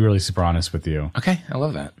to be really super honest with you. Okay, I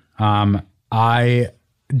love that. I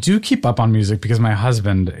do keep up on music because my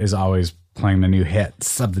husband is always playing the new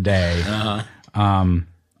hits of the day.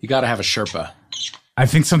 You got to have a Sherpa. I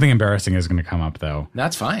think something embarrassing is going to come up though.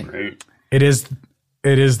 That's fine. It is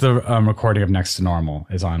the recording of Next to Normal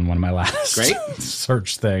is on one of my last Great.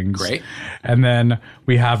 search things. Great. And then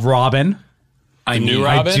we have Robin. I mean, new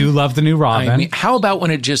I Robin? do love the new Robin. I mean, how about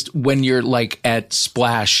when you're like at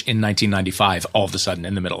Splash in 1995, all of a sudden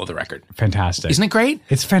in the middle of the record? Fantastic. Isn't it great?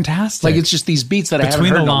 It's fantastic. Like it's just these beats that Between I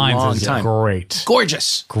haven't the heard Lines in a long is time. great.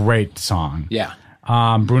 Gorgeous. Great song. Yeah.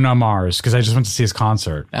 Bruno Mars, because I just went to see his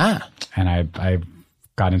concert. Ah. And I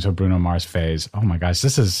got into a Bruno Mars phase. Oh my gosh,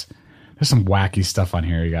 there's some wacky stuff on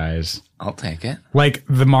here, you guys. I'll take it. Like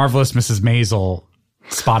the Marvelous Mrs. Maisel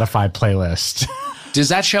Spotify playlist. Does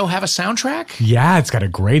that show have a soundtrack? Yeah, it's got a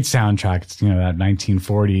great soundtrack. It's, that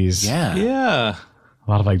 1940s. Yeah. Yeah. A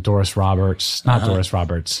lot of like Doris Roberts. Not Doris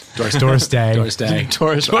Roberts. Doris Day. Doris Day.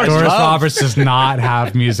 Doris Doris Roberts does not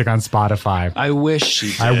have music on Spotify. I wish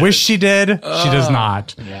she did. I wish she did. She does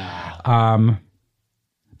not. Yeah.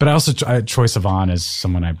 But I also, Troye Sivan is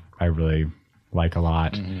someone I really like a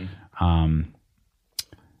lot.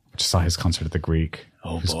 Just saw his concert at the Greek.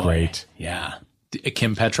 Oh, it was boy. great. Yeah.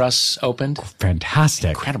 Kim Petras opened. Fantastic.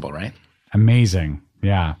 Incredible, right? Amazing.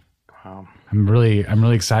 Yeah. Wow. I'm really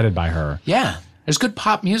excited by her. Yeah. There's good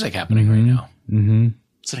pop music happening right now. Mm-hmm.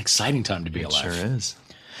 It's an exciting time to be alive. Sure is.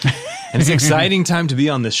 And it's an exciting time to be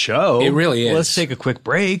on this show. It really is. Let's take a quick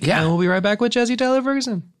break. Yeah. And we'll be right back with Jesse Tyler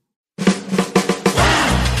Ferguson.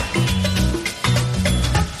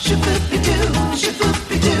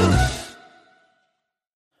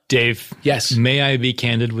 Dave. Yes. May I be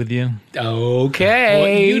candid with you?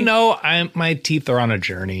 Okay. Well, my teeth are on a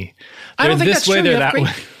journey. I don't They're think this that's way, true. they're You have that great-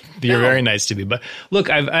 way. You're very nice to me, but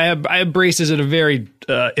look, I have braces at a very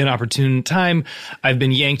inopportune time. I've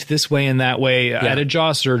been yanked this way and that way. I had a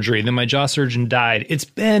jaw surgery. Then my jaw surgeon died. It's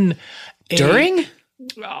been During?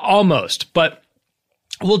 almost, but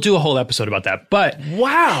we'll do a whole episode about that. But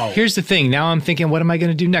Wow. here's the thing. Now I'm thinking, what am I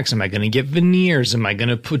going to do next? Am I going to get veneers? Am I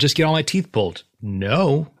going to just get all my teeth pulled?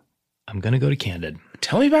 No, I'm going to go to Candid.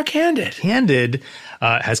 Tell me about Candid. Candid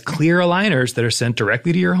has clear aligners that are sent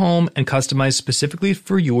directly to your home and customized specifically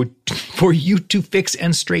for you to fix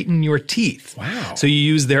and straighten your teeth. Wow. So you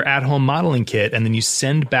use their at-home modeling kit, and then you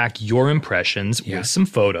send back your impressions with some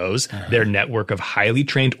photos. Their network of highly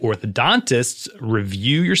trained orthodontists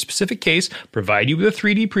review your specific case, provide you with a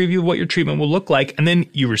 3D preview of what your treatment will look like, and then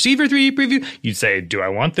you receive your 3D preview. You say, do I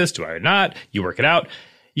want this? Do I not? You work it out.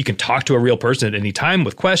 You can talk to a real person at any time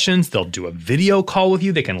with questions. They'll do a video call with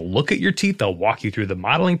you. They can look at your teeth. They'll walk you through the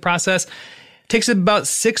modeling process. Takes about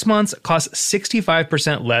 6 months, costs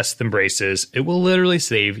 65% less than braces. It will literally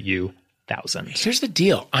save you thousands. Here's the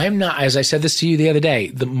deal. I'm not, as I said this to you the other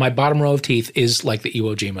day, my bottom row of teeth is like the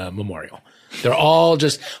Iwo Jima Memorial. They're all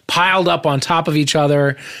just piled up on top of each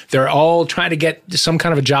other. They're all trying to get some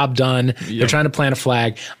kind of a job done. Yep. They're trying to plant a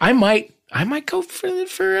flag. I might go for a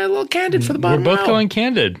little Candid for the bottom row. We're both going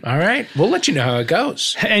Candid. All right. We'll let you know how it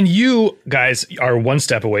goes. And you guys are one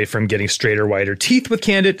step away from getting straighter, whiter teeth with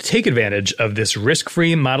Candid. Take advantage of this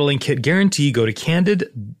risk-free modeling kit guarantee. Go to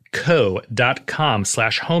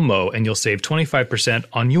candidco.com/homo and you'll save 25%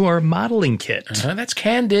 on your modeling kit. That's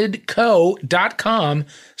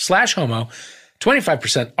candidco.com/homo.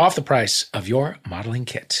 25% off the price of your modeling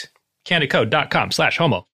kit.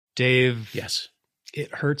 candidco.com/homo. Dave. Yes.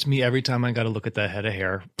 It hurts me every time I got to look at that head of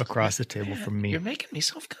hair across the table from me. You're making me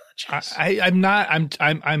self-conscious. I'm not.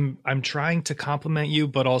 I'm trying to compliment you,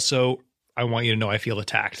 but also I want you to know I feel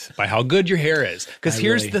attacked by how good your hair is. Because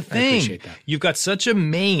here's the thing: you've got such a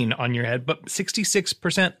mane on your head, but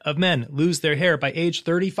 66% of men lose their hair by age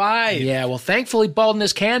 35. Yeah, well, thankfully,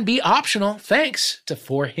 baldness can be optional thanks to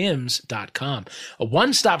 4hims.com, a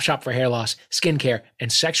one-stop shop for hair loss, skincare,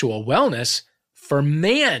 and sexual wellness for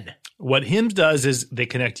men. What Hims does is they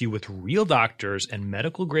connect you with real doctors and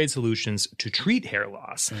medical grade solutions to treat hair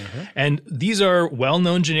loss. And these are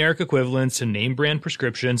well-known generic equivalents to name brand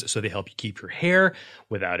prescriptions, so they help you keep your hair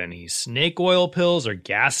without any snake oil pills or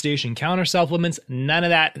gas station counter supplements. None of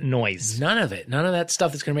that noise. None of it. None of that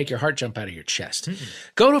stuff that's going to make your heart jump out of your chest.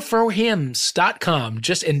 Go to forhims.com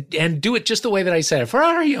and do it just the way that I said it.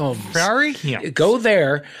 Ferrari? Yeah. Go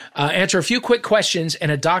there, answer a few quick questions,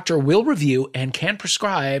 and a doctor will review and can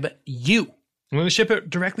prescribe you. I'm going to ship it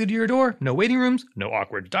directly to your door. No waiting rooms, no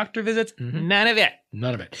awkward doctor visits, none of it.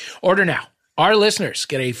 None of it. Order now. Our listeners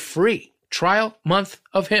get a free trial month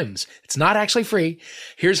of Hims. It's not actually free.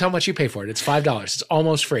 Here's how much you pay for it. It's $5. It's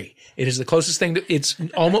almost free. It is the closest thing to, it's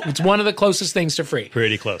one of the closest things to free.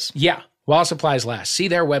 Pretty close. Yeah. While supplies last. See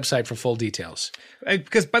their website for full details.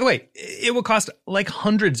 Because, by the way, it will cost like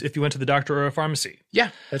hundreds if you went to the doctor or a pharmacy.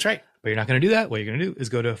 Yeah, that's right. But you're not going to do that. What you're going to do is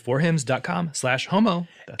go to forhims.com/homo.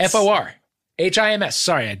 FORHIMS.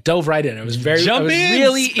 Sorry, I dove right in. I was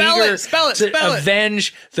really eager to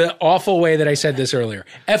avenge the awful way that I said this earlier.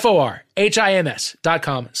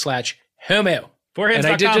 FORHIMS.com/homo. And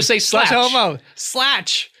I did just say slash. Homo.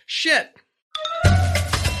 Slash. Shit.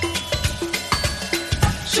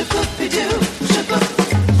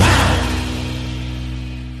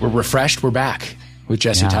 We're refreshed. We're back with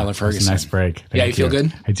Jesse Tyler Ferguson. Nice break. Thank you feel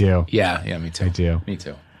good? I do. Yeah, me too. I do. Me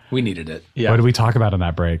too. We needed it. Yeah. What did we talk about on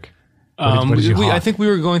that break? What did you I think we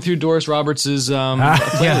were going through Doris Roberts'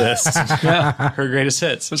 playlist. Her greatest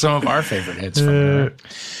hits. Some of our favorite hits from her.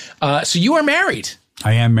 So you are married.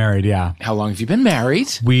 I am married, yeah. How long have you been married?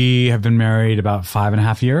 We have been married about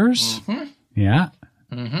 5.5 years. Yeah.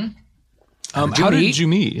 How did you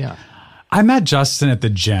meet? Yeah. I met Justin at the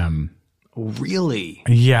gym. Really?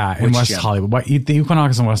 Yeah, in West gym? Hollywood. The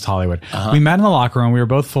Equinox in West Hollywood. We met in the locker room. We were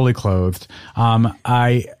both fully clothed.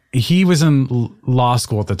 He was in law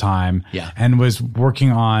school at the time, and was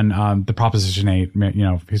working on the Proposition 8.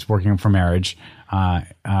 He's working for marriage,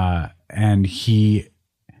 and he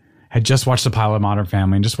had just watched the pilot of Modern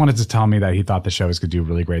Family and just wanted to tell me that he thought the shows could do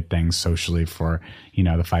really great things socially for,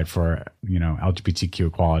 the fight for, LGBTQ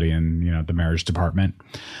equality and, the marriage department.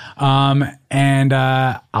 And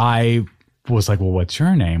I was like, well, what's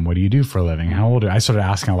your name? What do you do for a living? How old are you? I started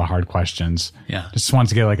asking all the hard questions. Yeah. Just wanted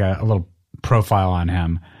to get like a little profile on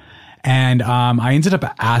him. And I ended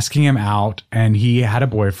up asking him out, and he had a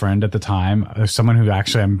boyfriend at the time, someone who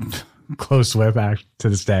actually I'm close with to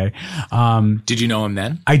this day. Did you know him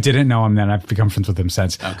then? I didn't know him then. I've become friends with him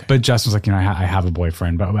since. Okay. But Justin was like, I have a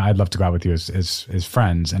boyfriend, but I'd love to go out with you as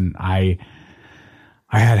friends. And I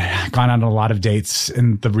had gone on a lot of dates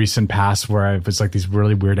in the recent past where it was like these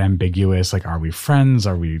really weird, ambiguous, like, are we friends?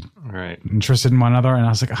 Are we interested in one another? And I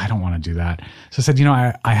was like, I don't want to do that. So I said,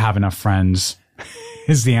 I have enough friends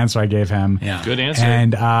is the answer I gave him. Yeah. Good answer.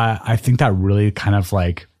 And I think that really kind of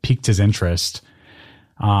like piqued his interest.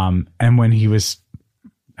 And when he was,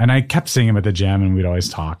 and I kept seeing him at the gym, and we'd always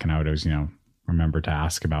talk, and I would always, remember to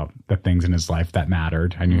ask about the things in his life that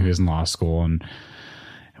mattered. I knew he was in law school, and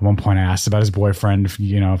at one point I asked about his boyfriend,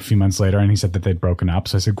 a few months later, and he said that they'd broken up.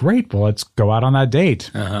 So I said, great, well, let's go out on that date.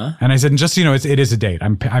 And I said, just so you know, it is a date.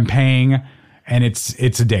 I'm paying, and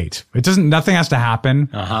it's a date. Nothing has to happen,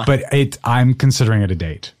 but I'm considering it a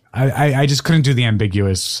date. I just couldn't do the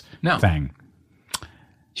ambiguous thing.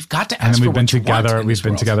 You've got to ask. And then we've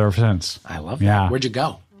been together ever since. I love that. Yeah. Where'd you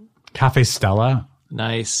go? Cafe Stella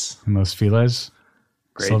Nice. in Los Feliz,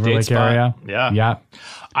 Great Silver date Lake spot. area. Yeah.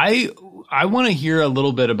 I want to hear a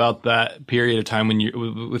little bit about that period of time when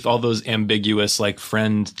you with all those ambiguous like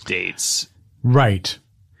friend dates. Right.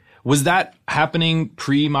 Was that happening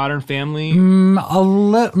pre-Modern Family? Kind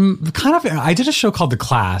of. I did a show called The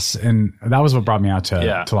Class, and that was what brought me out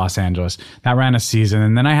to Los Angeles. That ran a season,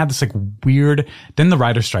 and then I had this like weird. Then the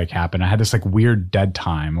writer's strike happened. I had this like weird dead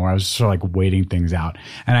time where I was sort of like waiting things out,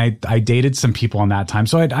 and I dated some people in that time.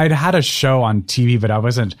 So I'd had a show on TV, but I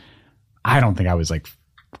wasn't. I don't think I was like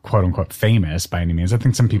quote unquote famous by any means. I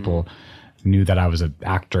think some people knew that I was an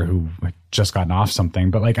actor who had just gotten off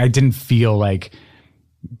something, but like I didn't feel like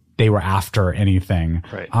they were after anything.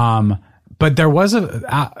 Right. But there was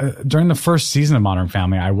during the first season of Modern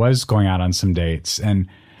Family, I was going out on some dates, and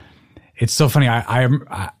it's so funny.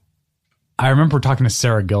 I remember talking to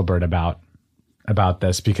Sarah Gilbert about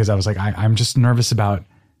this because I was like, I'm just nervous about.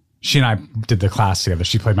 She and I did The Class together.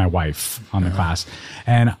 She played my wife on The Class,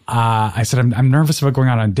 and I said, I'm nervous about going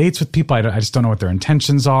out on dates with people. I just don't know what their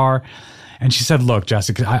intentions are. And she said, look,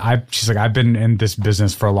 Jessica, she's like, I've been in this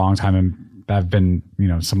business for a long time, and I've been,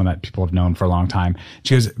 someone that people have known for a long time.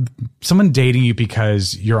 She goes, someone dating you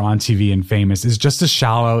because you're on TV and famous is just as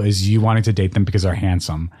shallow as you wanting to date them because they're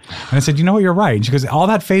handsome. And I said, you know what, you're right. And she goes, all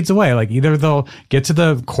that fades away. Like either they'll get to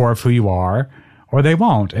the core of who you are or they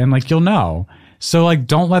won't. And like, you'll know. So like,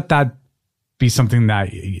 don't let that be something that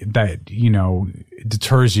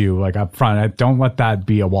deters you like up front. Don't let that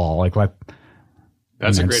be a wall. Like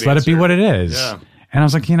That's a great just let it be what it is. Yeah. And I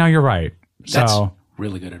was like, you're right. That's So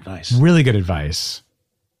really good advice. really good advice.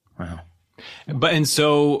 Wow. And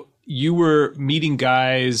so you were meeting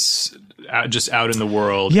guys just out in the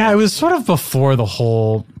world. Yeah, it was sort of before the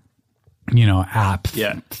whole, app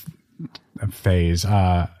phase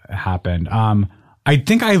happened. I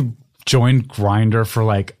think I joined Grindr for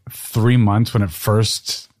like 3 months when it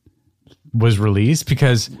first was released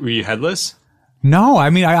because Were you headless? no, I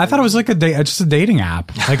mean I thought it was like just a dating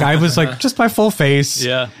app. Like I was like just my full face.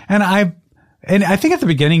 Yeah. And I think at the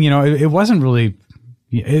beginning, it wasn't really.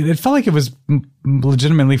 It felt like it was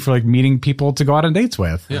legitimately for like meeting people to go out on dates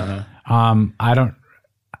with. Yeah.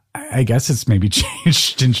 I guess it's maybe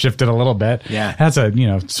changed and shifted a little bit. Yeah. It has a,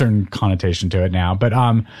 certain connotation to it now. But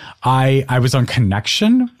I was on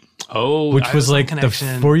Connection, which I was on like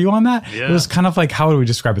Connection. were you on that? Yeah. It was kind of like, how would we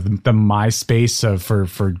describe it? The MySpace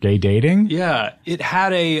for gay dating. Yeah, it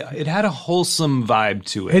had a wholesome vibe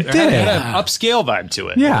to it. It It did. had an upscale vibe to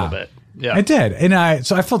it. Yeah. A little bit. Yeah, I did. And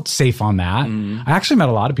so I felt safe on that. I actually met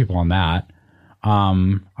a lot of people on that.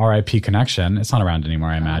 RIP Connection. It's not around anymore,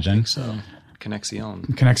 I imagine. So Connexion.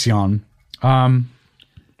 Connexion. But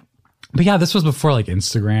yeah, this was before like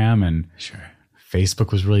Instagram and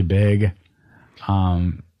Facebook was really big.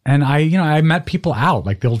 And I met people out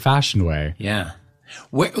like the old fashioned way. Yeah.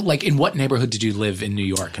 Where, like, in what neighborhood did you live in New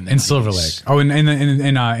York? In Silver Lake. Oh,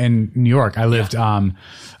 in New York, I lived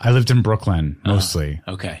in Brooklyn mostly.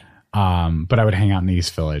 Okay. But I would hang out in the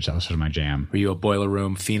East Village. That was sort of my jam. Were you a Boiler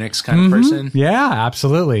Room Phoenix kind of person? Yeah,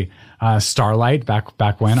 absolutely. Starlight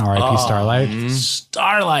back when RIP Starlight.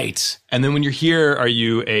 Starlight. And then when you're here, are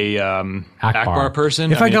you a Akbar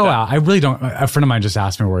person? If I go out, I really don't. A friend of mine just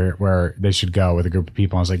asked me where they should go with a group of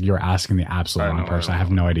people. I was like, you're asking the absolute wrong person. I have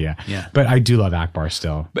no idea. Yeah. But I do love Akbar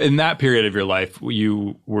still. But in that period of your life,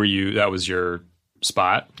 that was your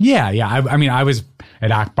spot? Yeah. I mean, I was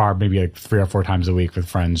at Akbar maybe like 3 or 4 times a week with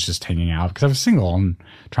friends just hanging out because I was single and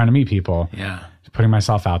trying to meet people. Yeah. Putting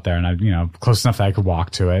myself out there and I, close enough that I could walk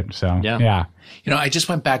to it. So, yeah. I just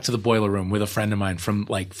went back to the Boiler Room with a friend of mine from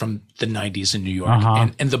the 90s in New York.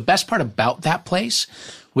 And the best part about that place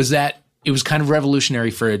was that it was kind of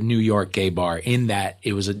revolutionary for a New York gay bar in that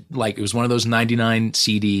it was one of those 99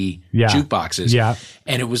 CD jukeboxes. Yeah.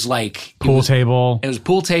 And it was like Pool table. It was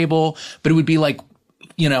pool table, but it would be like,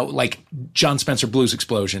 like John Spencer Blues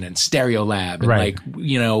Explosion and Stereo Lab and like,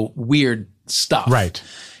 weird stuff. Right.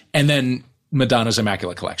 And then Madonna's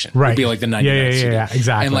Immaculate Collection. Right. Would be like the 99 CD. Yeah,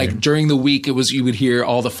 exactly. And like during the week, you would hear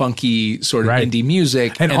all the funky sort of indie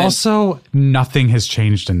music. And also, nothing has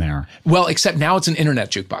changed in there. Well, except now it's an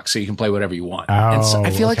internet jukebox, so you can play whatever you want. And so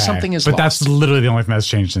I feel like something is But lost. that's literally the only thing that's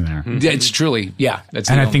changed in there. It's truly, that's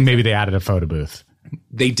And I think maybe they added a photo booth.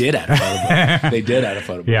 They did add a photo booth. They did add a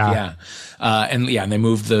photo booth. Yeah. And they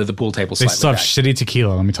moved the pool table They slightly still have back. shitty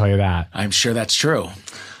tequila, let me tell you that. I'm sure that's true.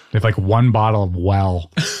 They have like one bottle of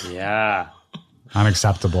well. Yeah.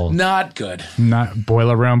 Unacceptable. Not good. Not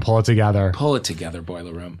Boiler Room, pull it together. Pull it together,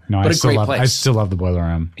 Boiler Room. No, but I a still great love place. I still love the Boiler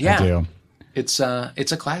Room. Yeah. I do. It's a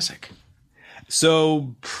classic.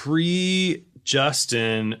 So pre-Justin,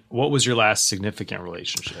 what was your last significant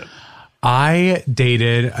relationship? I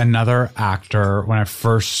dated another actor when I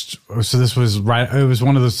first. So this was right. It was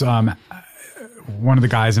one of those. One of the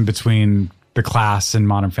guys in between the class and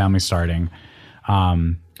Modern Family starting.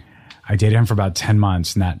 I dated him for about 10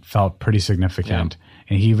 months, and that felt pretty significant. Yeah.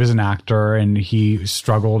 And he was an actor, and he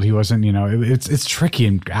struggled. He wasn't. It's tricky.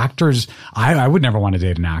 And actors, I would never want to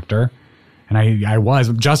date an actor. And I was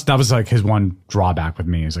just, that was like his one drawback with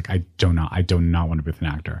me. Is like, I do not want to be with an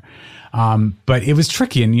actor. But it was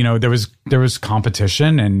tricky, and there was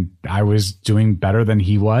competition, and I was doing better than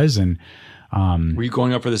he was. And were you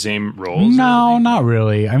going up for the same roles? No, not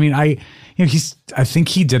really. I mean, I think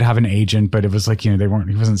he did have an agent, but it was like, he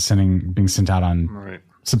wasn't being sent out on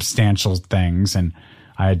substantial things. And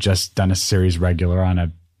I had just done a series regular on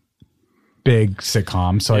a big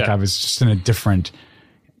sitcom. So like I was just in a different,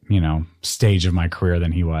 stage of my career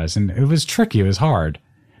than he was. And it was tricky. It was hard,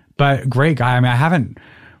 but great guy. I mean, I haven't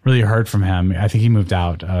really heard from him. I think he moved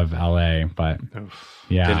out of LA, but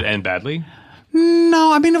yeah. Did it end badly?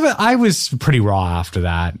 No, I mean, I was pretty raw after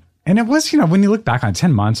that. And it was, when you look back on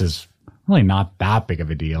 10 months is really not that big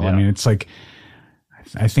of a deal. Yeah. I mean, it's like,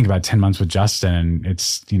 I think about 10 months with Justin, and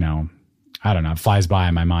it's, I don't know, it flies by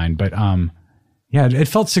in my mind, but, yeah, it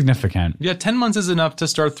felt significant. Yeah, 10 months is enough to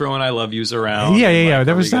start throwing I love yous around. Yeah.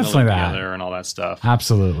 There was definitely that. And all that stuff.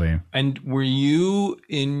 Absolutely. And were you,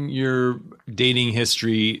 in your dating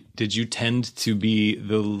history, did you tend to be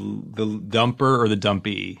the dumper or the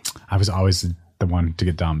dumpy? I was always the one to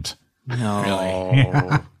get dumped. No.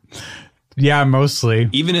 Really? Yeah, mostly.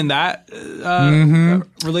 Even in that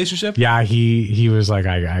relationship? Yeah, he was like,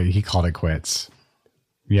 he called it quits.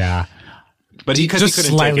 Yeah. But he just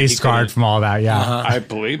slightly scarred from all that. Yeah, I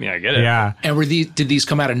believe me, I get it. Yeah. And did these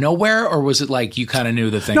come out of nowhere, or was it like you kind of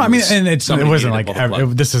knew the thing? No, I mean, and it wasn't like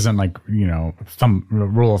this isn't like rule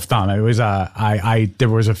of thumb. It was there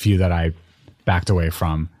was a few that I backed away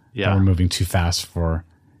from. Yeah, that were moving too fast for.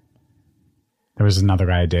 There was another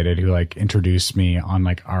guy I dated who like introduced me on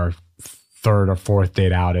like our third or fourth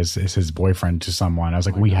date out as his boyfriend to someone. I was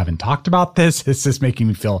like, we haven't talked about this. It's just making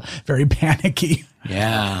me feel very panicky.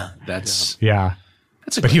 Yeah, that's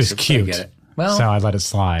but he was cute. I get it. Well, so I let it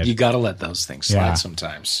slide. You got to let those things slide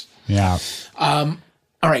sometimes. Yeah. All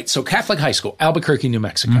right. So Catholic high school, Albuquerque, New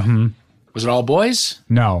Mexico. Mm-hmm. Was it all boys?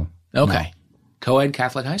 No. Okay. No. Co-ed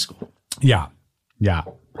Catholic high school. Yeah. Yeah.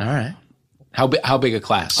 All right. How big a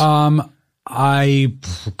class?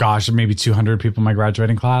 Maybe 200 people in my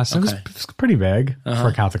graduating class. Okay. It was pretty big for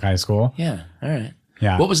a Catholic high school. Yeah. All right.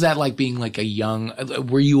 Yeah. What was that like being like a young,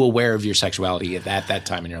 were you aware of your sexuality at that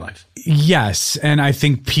time in your life? Yes. And I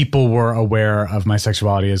think people were aware of my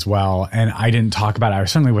sexuality as well. And I didn't talk about it. I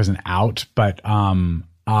certainly wasn't out, but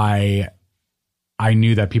I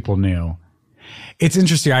knew that people knew. It's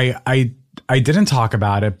interesting. I didn't talk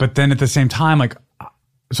about it, but then at the same time, like,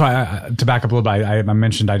 so to back up a little bit, I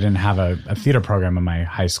mentioned I didn't have a theater program in my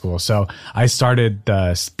high school. So I started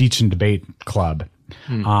the speech and debate club.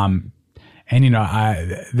 And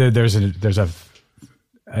there's a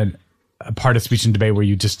part of speech and debate where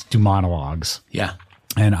you just do monologues. Yeah.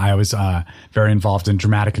 And I was very involved in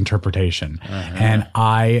dramatic interpretation. Uh-huh. And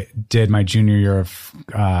I did my junior year of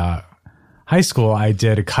high school. I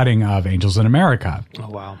did a cutting of Angels in America. Oh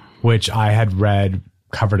wow! Which I had read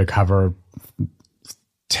cover to cover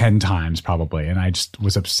 10 times probably, and I just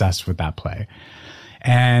was obsessed with that play.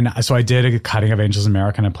 And so I did a cutting of Angels in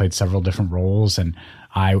America, and I played several different roles, and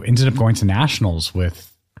I ended up going to nationals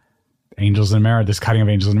with Angels in America, this cutting of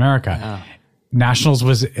Angels in America. Yeah. Nationals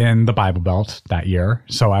was in the Bible Belt that year.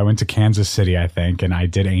 So I went to Kansas City, I think, and I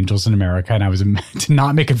did Angels in America, and I did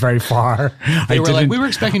not make it very far. We were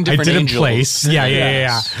expecting different angels. I didn't place.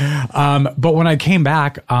 Yeah. But when I came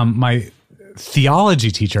back, my theology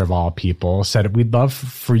teacher of all people said, we'd love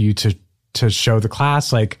for you to show the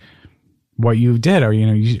class, like, what you did, or,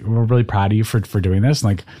 we're really proud of you for doing this. And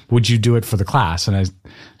like, would you do it for the class? And I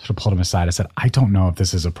sort of pulled him aside. I said, I don't know if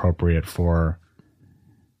this is appropriate for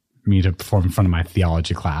me to perform in front of my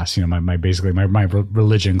theology class, my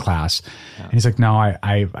religion class. Yeah. And he's like, no,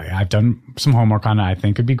 I've done some homework on it. I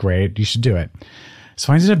think it'd be great. You should do it.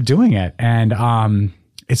 So I ended up doing it. And,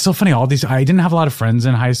 it's so funny. I didn't have a lot of friends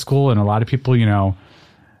in high school, and a lot of people,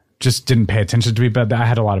 just didn't pay attention to me, but I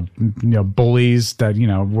had a lot of, bullies that,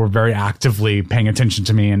 were very actively paying attention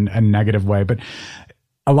to me in a negative way. But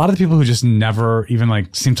a lot of the people who just never even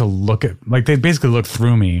like seemed to look at, like they basically looked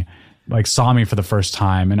through me, like saw me for the first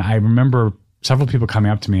time. And I remember several people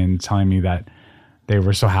coming up to me and telling me that they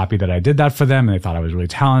were so happy that I did that for them. And they thought I was really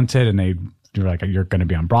talented. And they were like, you're going to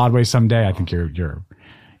be on Broadway someday. I think you're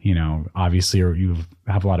obviously you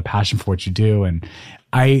have a lot of passion for what you do. And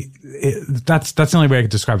that's the only way I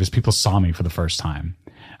could describe it, is people saw me for the first time.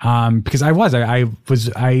 Because I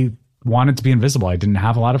wanted to be invisible. I didn't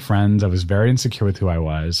have a lot of friends. I was very insecure with who I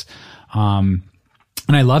was.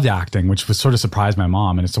 And I loved acting, which was sort of surprised my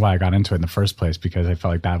mom. And it's why I got into it in the first place, because I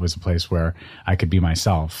felt like that was a place where I could be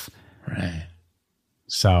myself. Right.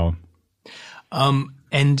 So,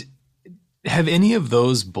 and have any of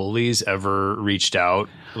those bullies ever reached out?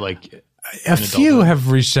 Like a few have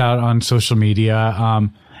reached out on social media.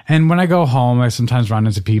 And when I go home, I sometimes run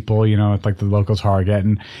into people, at like the local Target,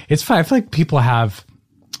 and it's fine. I feel like people have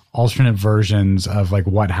alternate versions of like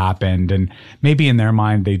what happened, and maybe in their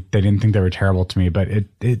mind they didn't think they were terrible to me, but it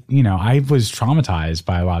I was traumatized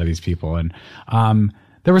by a lot of these people. And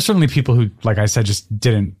there were certainly people who, like I said, just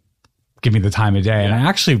didn't give me the time of day. And I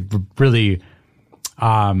actually really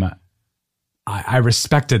I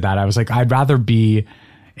respected that. I was like, I'd rather be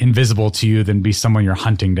invisible to you than be someone you're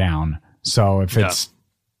hunting down. So if it's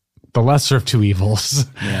the lesser of two evils.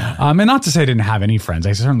 Yeah. And not to say I didn't have any friends.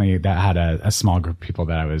 I certainly had a small group of people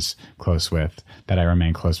that I was close with, that I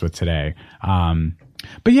remain close with today.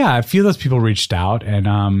 But yeah, a few of those people reached out, and,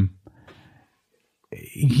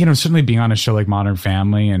 certainly being on a show like Modern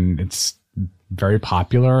Family, and it's very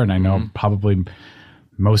popular. And I know probably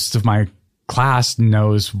most of my class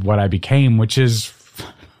knows what I became, which is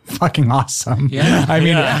fucking awesome. Yeah. I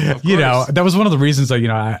mean, that was one of the reasons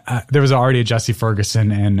that, there was already a Jesse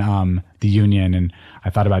Ferguson in the Union, and I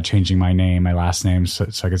thought about changing my last name, so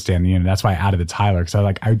I could stay in the Union. That's why I added the Tyler,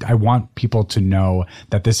 because I want people to know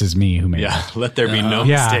that this is me who made it. Let there be no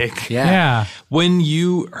mistake. Yeah. When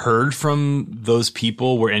you heard from those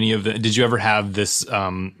people, did you ever have this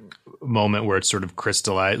moment where it sort of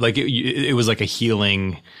crystallized, like it was like a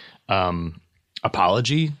healing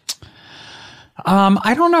apology?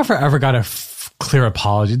 I don't know if I ever got a clear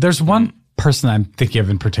apology. There's one person I'm thinking of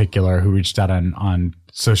in particular who reached out on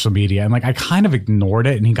social media, and like I kind of ignored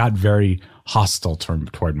it, and he got very hostile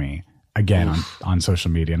toward me again on social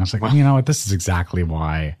media. And I was like, you know what? This is exactly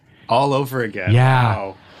why. All over again. Yeah.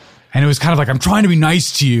 Wow. And it was kind of like, I'm trying to be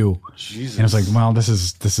nice to you. Jesus. And I was like, well, this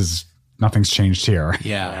is nothing's changed here.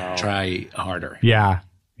 Yeah. Wow. Try harder. Yeah.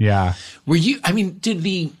 Yeah. Were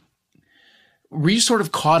you sort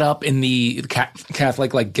of caught up in the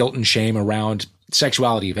Catholic like guilt and shame around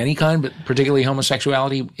sexuality of any kind, but particularly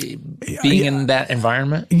homosexuality, being in that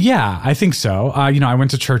environment? Yeah, I think so. I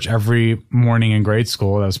went to church every morning in grade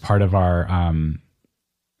school. That was part of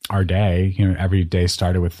our day. Every day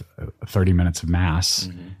started with 30 minutes of mass,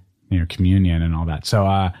 communion and all that. So,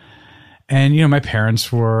 my parents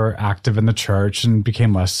were active in the church and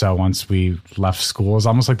became less so once we left school. It was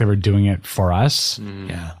almost like they were doing it for us.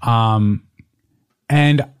 Yeah.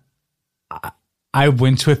 And I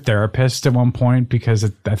went to a therapist at one point because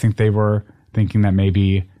I think they were thinking that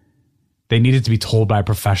maybe they needed to be told by a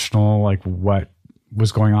professional, like what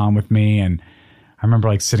was going on with me. And I remember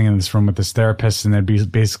like sitting in this room with this therapist, and there'd be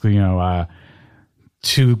basically,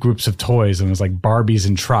 two groups of toys, and it was like Barbies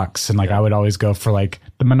and trucks. And like, I would always go for like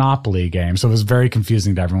the Monopoly game. So it was very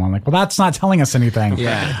confusing to everyone. Like, well, that's not telling us anything.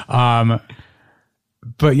 Yeah.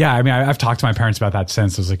 But yeah, I mean, I've talked to my parents about that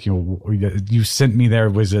since. I was like, you sent me there.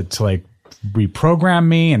 Was it to like reprogram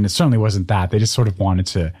me? And it certainly wasn't that. They just sort of wanted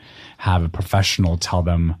to have a professional tell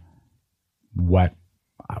them what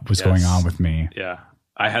was going on with me. Yeah.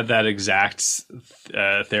 I had that exact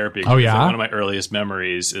therapy. Oh, yeah? One of my earliest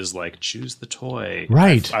memories is like, choose the toy.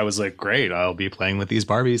 Right. I was like, great, I'll be playing with these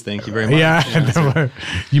Barbies. Thank you very much. Yeah.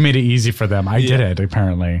 You made it easy for them. I did it,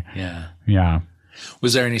 apparently. Yeah. Yeah.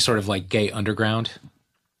 Was there any sort of like gay underground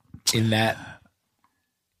in that?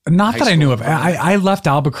 Not that I knew of. I left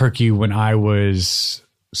Albuquerque when I was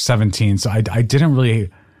 17, so I didn't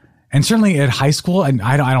really, and certainly at high school, and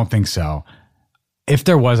I don't think so. If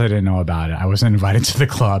there was, I didn't know about it. I wasn't invited to the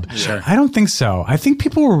club. Sure. I don't think so. I think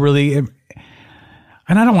people were really, and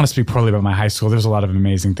I don't want to speak poorly about my high school. There's a lot of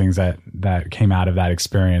amazing things that came out of that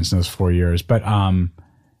experience in those 4 years, but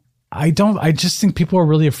I just think people are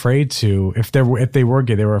really afraid to, if they were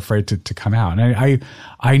gay, they were afraid to come out. And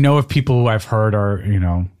I know of people who I've heard are,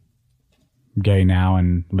 gay now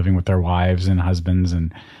and living with their wives and husbands,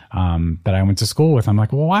 and that I went to school with. I'm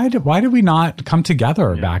like, well, why did we not come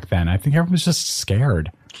together back then? I think everyone was just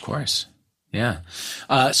scared. Of course. Yeah.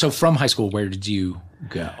 So from high school, where did you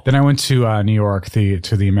go? Then I went to New York, to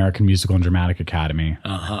the American Musical and Dramatic Academy.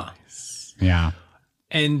 Yeah.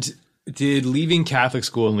 And did leaving Catholic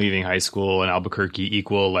school and leaving high school in Albuquerque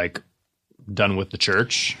equal like done with the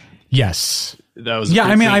church? Yes. That was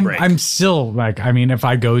I mean, I'm still like, I mean, if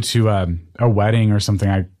I go to a wedding or something,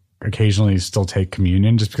 I occasionally still take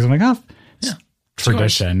communion just because I'm like, it's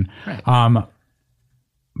tradition. Right.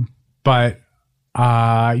 But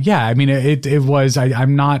I mean, it was,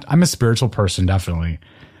 I'm a spiritual person, definitely.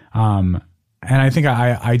 And I think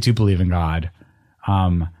I do believe in God.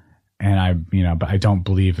 And but I don't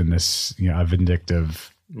believe in this, a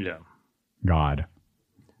vindictive God.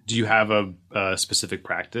 Do you have a specific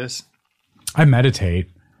practice? I meditate.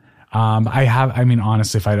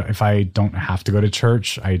 Honestly, if I don't have to go to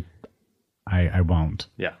church, I won't.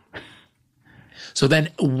 Yeah. So then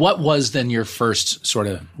what was then your first sort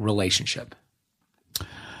of relationship?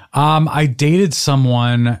 I dated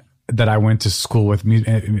someone that I went to school with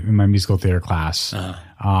in my musical theater class.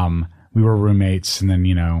 We were roommates, and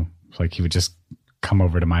then, like he would just come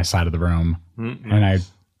over to my side of the room. Mm-hmm. And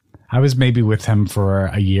I was maybe with him for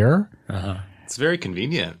a year. It's very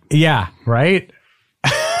convenient. Yeah. Right.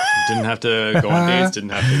 Didn't have to go on dates.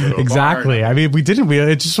 Didn't have to go to a exactly. bar. I mean,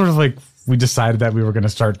 it just sort of like, we decided that we were going to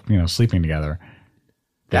start, sleeping together.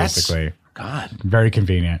 Basically. God. Very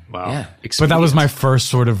convenient. Wow. Yeah. But that was my first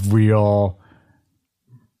sort of real,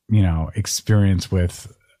 experience with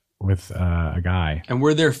a guy. And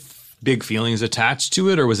were there big feelings attached to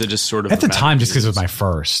it, or was it just sort of at the time, just because it was my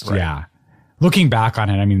first? Right. Yeah. Looking back on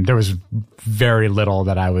it, I mean, there was very little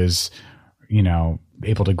that I was,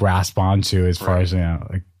 able to grasp onto as far as,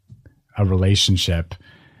 like a relationship.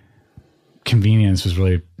 Convenience was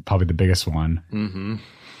really probably the biggest one. Mm-hmm.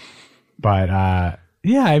 But, I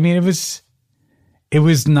mean, it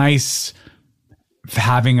was nice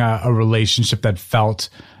having a relationship that felt,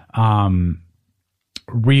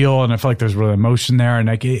 real, and I felt like there was real emotion there, and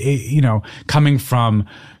like coming from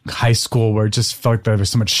high school where it just felt like there was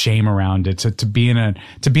so much shame around it, to be in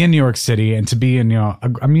New York City and to be in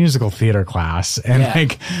a musical theater class, and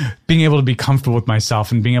like being able to be comfortable with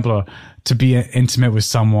myself and being able to be intimate with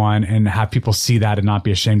someone and have people see that and not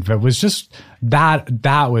be ashamed of it was just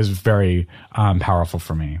that was very powerful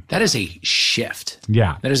for me. That is a shift.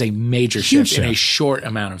 Yeah, that is a major shift in a short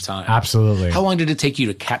amount of time. Absolutely. How long did it take you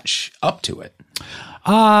to catch up to it?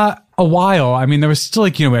 A while. I mean, there was still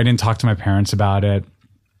like, I didn't talk to my parents about it.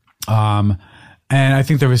 And I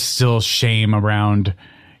think there was still shame around,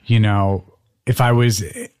 if I was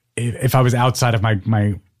outside of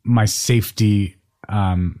my safety,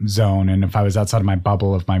 zone, and if I was outside of my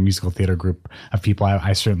bubble of my musical theater group of people,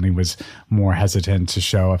 I certainly was more hesitant to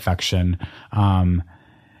show affection.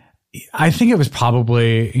 I think it was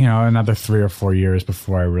probably, another 3 or 4 years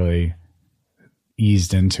before I really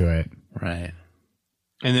eased into it. Right.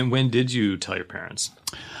 And then when did you tell your parents?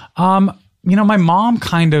 My mom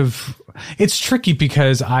it's tricky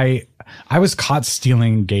because I was caught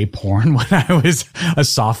stealing gay porn when I was a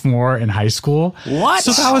sophomore in high school. What?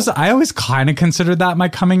 So I always kind of considered that my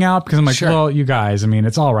coming out, because I'm like, well, you guys, I mean,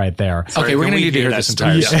 it's all right there. Okay, we're going to need to hear this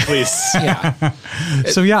entire story, please. Yeah.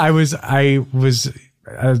 So I was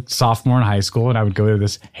a sophomore in high school, and I would go to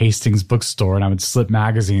this Hastings bookstore, and I would slip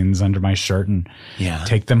magazines under my shirt and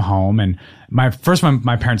take them home. And my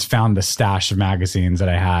parents found the stash of magazines that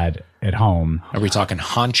I had at home. Are we talking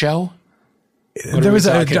Honcho? There was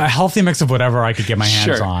a healthy mix of whatever I could get my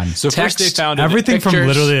hands on. So first they found everything from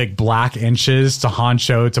literally like Black Inches to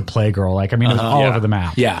Honcho to Playgirl. Like, I mean, it was all over the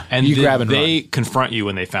map. Yeah. And you grab they confront you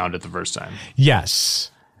when they found it the first time?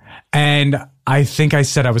 Yes. And I think I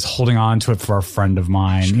said I was holding on to it for a friend of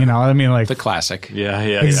mine. Sure. I mean, like the classic. Yeah.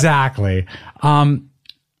 Exactly. But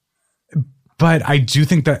I do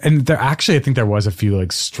think that, and I think there was a few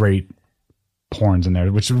like straight porns in there,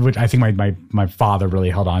 which I think my father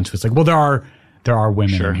really held on to. It's like, well, there are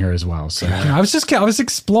women in here as well. So I was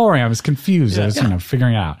exploring. I was confused. I was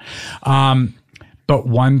figuring it out. But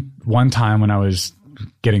one time when I was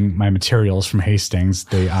getting my materials from Hastings,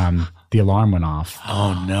 the alarm went off.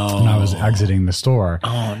 Oh no! When I was exiting the store.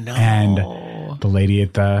 Oh no! And the lady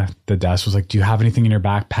at the desk was like, "Do you have anything in your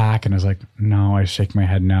backpack?" And I was like, "No." I shake my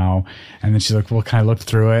head, no. And then she's like, "Well, can I look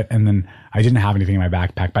through it?" And then I didn't have anything in my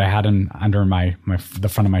backpack, but I had it under the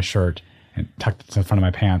front of my shirt and tucked it to the front of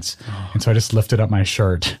my pants. And so I just lifted up my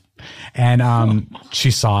shirt. And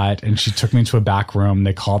she saw it, and she took me into a back room.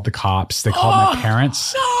 They called the cops. They called my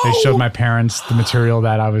parents. No! They showed my parents the material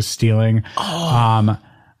that I was stealing.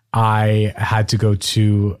 I had to go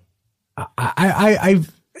to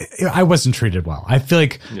I wasn't treated well. I feel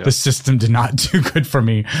like the system did not do good for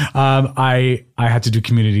me. I had to do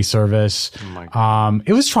community service.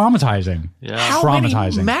 It was traumatizing. Yeah. How many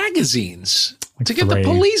magazines to get the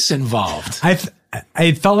police involved?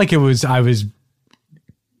 I felt like they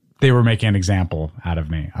were making an example out of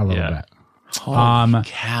me a little bit. Holy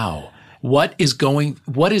cow. What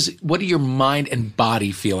are your mind and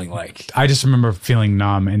body feeling like? I just remember feeling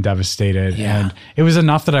numb and devastated. Yeah. And it was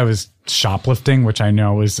enough that I was shoplifting, which I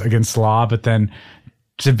know was against the law, but then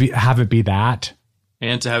have it be that.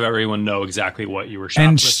 And to have everyone know exactly what you were shoplifting.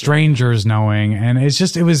 And strangers knowing. And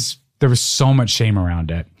there was so much shame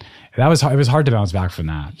around it. It was hard to bounce back from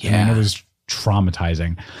that. Yeah. I mean, it was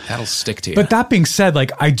traumatizing. That'll stick to you. But that being said,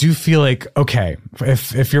 like, I do feel like, okay,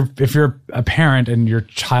 if you're a parent and your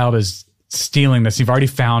child is stealing this, you've already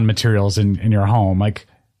found materials in your home, like,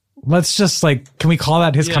 let's just, like, can we call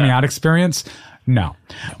that his coming out experience? No.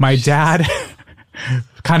 My dad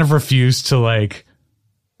kind of refused to, like,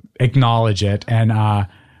 acknowledge it. And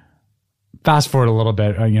fast forward a little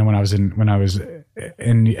bit, when I was in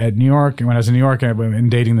New York,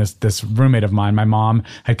 and dating this roommate of mine, my mom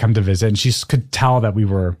had come to visit, and she could tell that we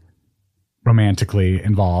were romantically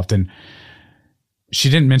involved. And she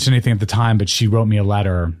didn't mention anything at the time, but she wrote me a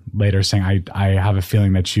letter later saying, I have a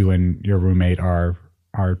feeling that you and your roommate are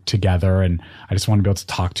together, and I just want to be able to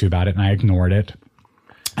talk to you about it. And I ignored it.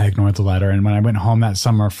 I ignored the letter. And when I went home that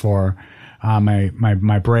summer for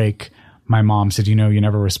my break, my mom said, you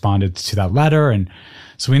never responded to that letter. And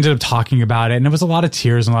so we ended up talking about it, and it was a lot of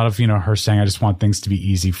tears and a lot of, her saying, I just want things to be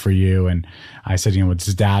easy for you. And I said,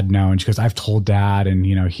 does Dad know? And she goes, I've told Dad, and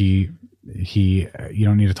he you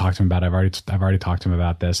don't need to talk to him about it. I've already talked to him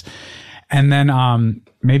about this. And then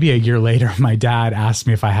maybe a year later, my dad asked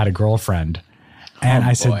me if I had a girlfriend. And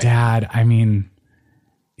I said, Dad, I mean,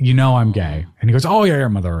 I'm gay. And he goes, oh yeah, your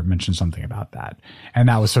mother mentioned something about that. And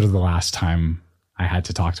that was sort of the last time I had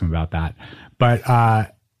to talk to him about that. But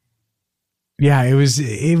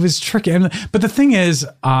it was tricky. But the thing is,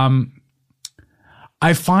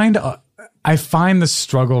 I find the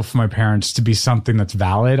struggle for my parents to be something that's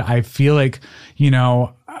valid. I feel like,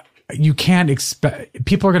 you can't expect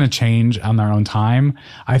people are going to change on their own time.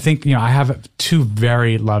 I think, I have two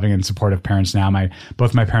very loving and supportive parents now.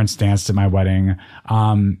 Both my parents danced at my wedding.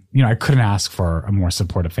 I couldn't ask for a more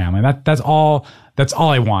supportive family. That's all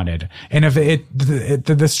I wanted. And if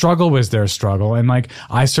the struggle was their struggle, and like,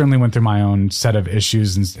 I certainly went through my own set of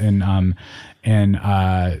issues and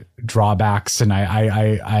drawbacks, and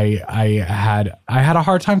I had a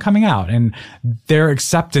hard time coming out, and their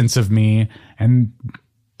acceptance of me and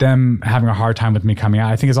them having a hard time with me coming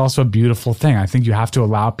out, I think is also a beautiful thing. I think you have to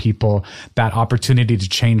allow people that opportunity to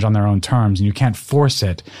change on their own terms, and you can't force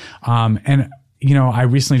it. I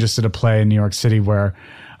recently just did a play in New York City where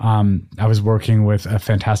I was working with a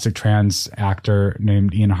fantastic trans actor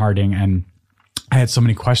named Ian Harding, and I had so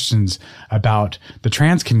many questions about the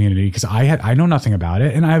trans community because I know nothing about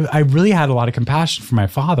it. And I really had a lot of compassion for my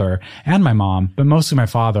father and my mom, but mostly my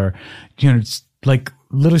father, it's like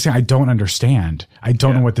literally saying, I don't understand. I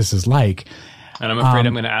don't know what this is like. And I'm afraid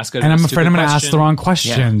I'm going to ask and I'm afraid I'm going to ask the wrong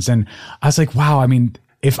questions. Yeah. And I was like, wow, I mean,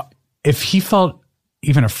 if he felt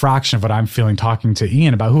even a fraction of what I'm feeling talking to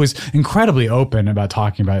Ian about, who is incredibly open about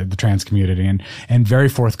talking about the trans community and very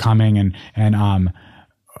forthcoming and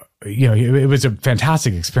it was a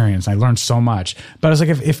fantastic experience. I learned so much. But I was like,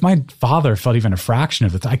 if my father felt even a fraction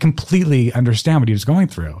of it, I completely understand what he was going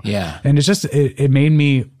through. Yeah. And it made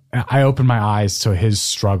me, I opened my eyes to his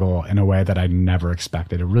struggle in a way that I never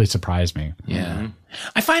expected. It really surprised me. Yeah. Mm-hmm.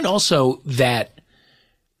 I find also that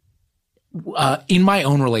in my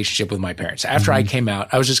own relationship with my parents, after I came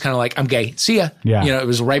out, I was just kind of like, I'm gay. See ya. Yeah. It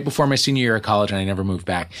was right before my senior year of college, and I never moved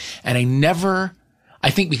back. And I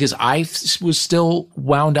think because I was still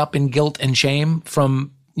wound up in guilt and shame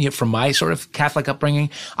from my sort of Catholic upbringing,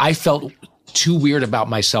 I felt too weird about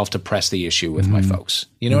myself to press the issue with my folks.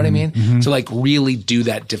 You know what I mean? Mm-hmm. To like really do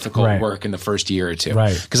that difficult work in the first year or two.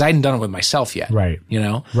 Right. Because I hadn't done it with myself yet. Right.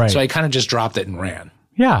 Right. So I kind of just dropped it and ran.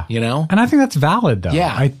 Yeah. And I think that's valid though.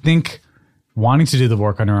 Yeah. I think wanting to do the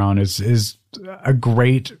work on your own is a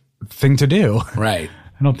great thing to do. Right.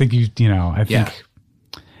 I don't think I think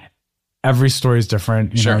every story is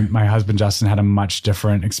different. You know, my husband, Justin, had a much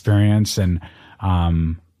different experience. And,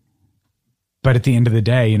 but at the end of the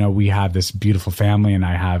day, we have this beautiful family, and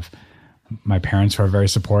I have my parents who are very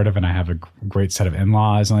supportive, and I have a great set of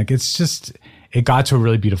in-laws. And like, it got to a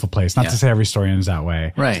really beautiful place. Not to say every story ends that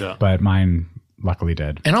way. Right. But mine luckily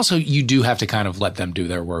did. And also you do have to kind of let them do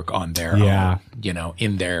their work on their own,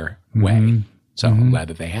 in their way. So I'm glad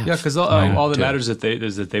that they have. Yeah. Cause all that matters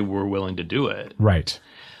is that they were willing to do it. Right.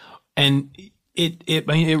 And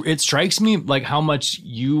It strikes me like how much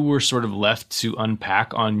you were sort of left to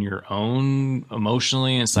unpack on your own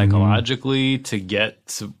emotionally and psychologically to get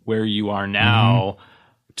to where you are now.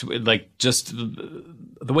 To like just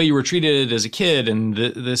the way you were treated as a kid, and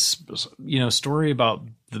this story about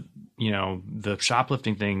the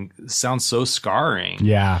shoplifting thing sounds so scarring.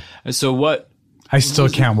 Yeah. So what? I still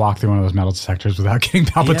can't walk through one of those metal detectors without getting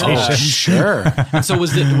palpitations. Sure. So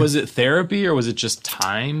was it therapy, or was it just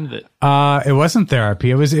time that? It wasn't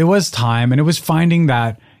therapy. It was time, and it was finding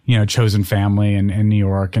that chosen family in New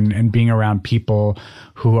York, and being around people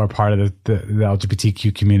who are part of the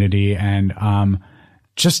LGBTQ community, and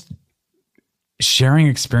just sharing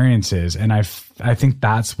experiences. And I think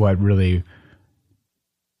that's what really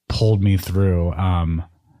pulled me through.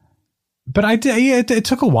 But I did. It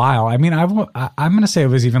took a while. I mean, I'm going to say it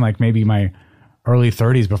was even like maybe my early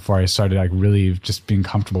 30s before I started like really just being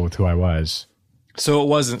comfortable with who I was. So it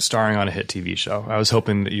wasn't starring on a hit TV show. I was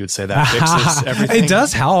hoping that you would say that fixes everything. It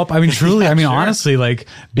does help. I mean, truly. I mean, sure. Honestly, like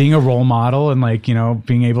being a role model and like,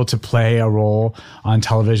 being able to play a role on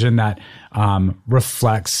television that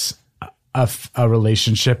reflects a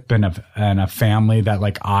relationship and a family that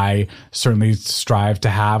like I certainly strive to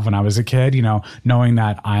have when I was a kid, knowing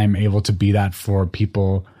that I'm able to be that for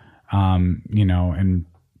people, in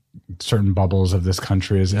certain bubbles of this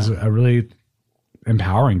country is a really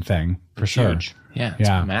empowering thing for sure. Huge. Yeah. It's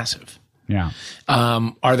massive. Yeah.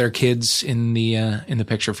 Are there kids in the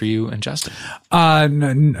picture for you and Justin?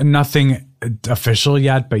 Nothing official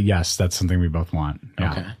yet, but yes, that's something we both want.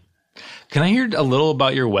 Yeah. Okay. Can I hear a little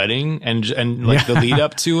about your wedding and like the lead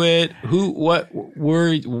up to it? What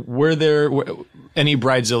were there any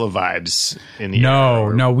Bridezilla vibes in the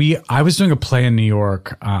air? No. I was doing a play in New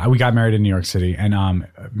York. We got married in New York City, and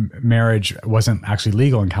marriage wasn't actually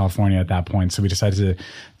legal in California at that point. So we decided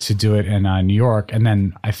to do it in New York. And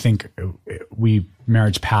then I think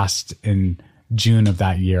marriage passed in June of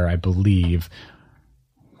that year, I believe.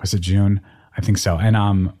 Was it June? I think so.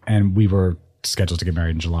 And we were scheduled to get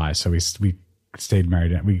married in July, so we stayed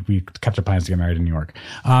married. We kept our plans to get married in New York.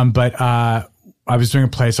 But I was doing a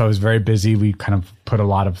play, so I was very busy. We kind of put a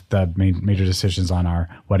lot of the major decisions on our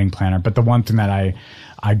wedding planner. But the one thing that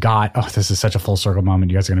I got, this is such a full circle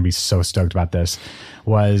moment. You guys are going to be so stoked about this.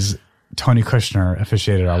 Was Tony Kushner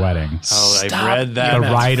officiated our wedding? Oh, I've read that. The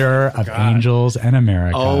writer of Angels in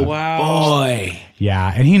America. Oh wow, boy.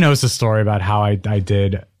 Yeah, and he knows the story about how I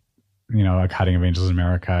did. A cutting of Angels in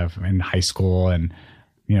America in high school. And,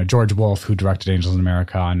 George Wolfe, who directed Angels in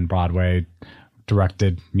America on Broadway,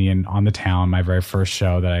 directed me On the Town, my very first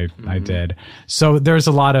show that I did. So there's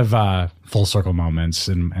a lot of full circle moments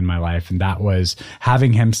in my life. And that was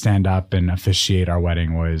having him stand up and officiate our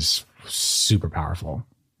wedding was super powerful.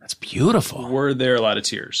 That's beautiful. Were there a lot of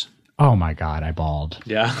tears? Oh my God, I bawled.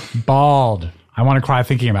 Yeah. Bawled. I want to cry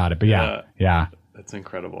thinking about it, but yeah. That's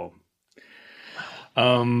incredible.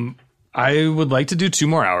 I would like to do 2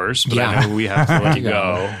 more hours, but I know we have to let you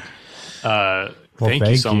go. Thank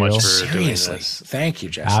you so much for doing this. Thank you,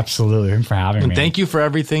 Jesse. Absolutely. Thanks for having me. And thank you for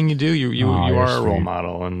everything you do. You are a role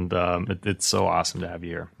model, and it's so awesome to have you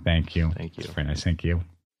here. Thank you. Thank you. It's very nice. Thank you.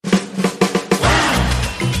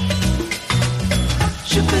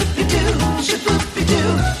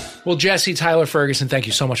 Well, Jesse Tyler Ferguson, thank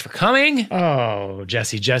you so much for coming. Oh,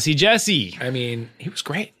 Jesse. I mean, he was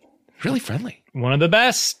great. Really friendly. One of the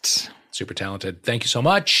best. Super talented. Thank you so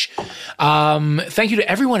much. Thank you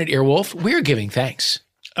to everyone at Earwolf. We're giving thanks.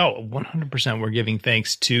 Oh, 100%. We're giving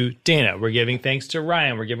thanks to Dana. We're giving thanks to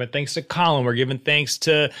Ryan. We're giving thanks to Colin. We're giving thanks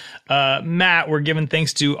to Matt. We're giving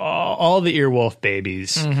thanks to all the Earwolf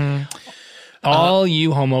babies. Mm-hmm. All you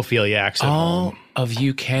homophiliacs at home. All of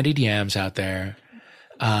you candied yams out there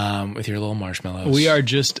with your little marshmallows. We are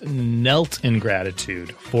just knelt in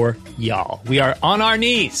gratitude for y'all. We are on our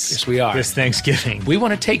knees. Yes, we are. This Thanksgiving. We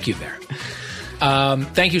want to take you there.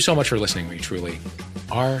 Thank you so much for listening. We truly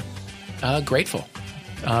are grateful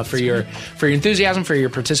for your enthusiasm, for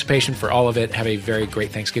your participation, for all of it. Have a very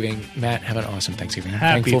great Thanksgiving. Matt, have an awesome Thanksgiving.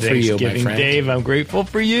 Happy Thankful Thanksgiving, for you, my friend. Dave. I'm grateful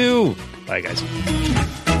for you. Bye, guys.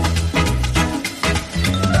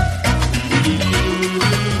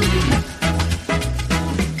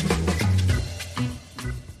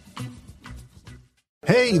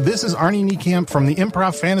 Hey, this is Arnie Niekamp from the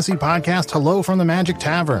Improv Fantasy Podcast, Hello from the Magic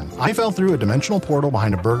Tavern. I fell through a dimensional portal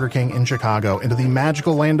behind a Burger King in Chicago into the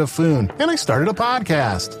magical land of Foon, and I started a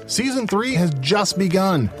podcast. Season 3 has just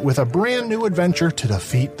begun with a brand new adventure to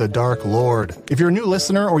defeat the Dark Lord. If you're a new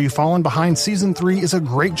listener or you've fallen behind, Season 3 is a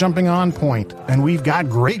great jumping on point, and we've got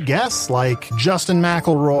great guests like Justin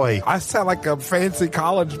McElroy. I sound like a fancy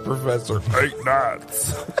college professor. Ain't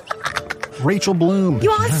nuts. Rachel Bloom, You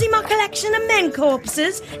want to see my collection of men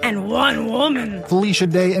corpses and one woman? Felicia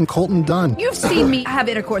Day and Colton Dunn, You've seen me have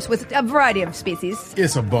intercourse with a variety of species.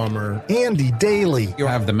 It's a bummer, Andy Daly, You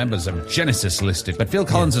have the members of Genesis listed, but Phil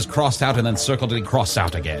Collins is crossed out and then circled and crossed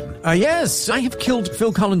out again. Yes, I have killed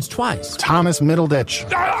Phil Collins twice. Thomas Middleditch,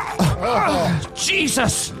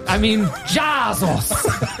 Jesus! I mean,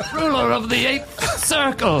 Jazos, ruler of the eighth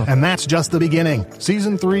circle. and that's just the beginning.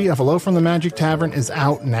 Season 3 of Hello from the Magic Tavern is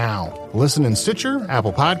out now. Listen in Stitcher,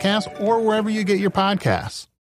 Apple Podcasts, or wherever you get your podcasts.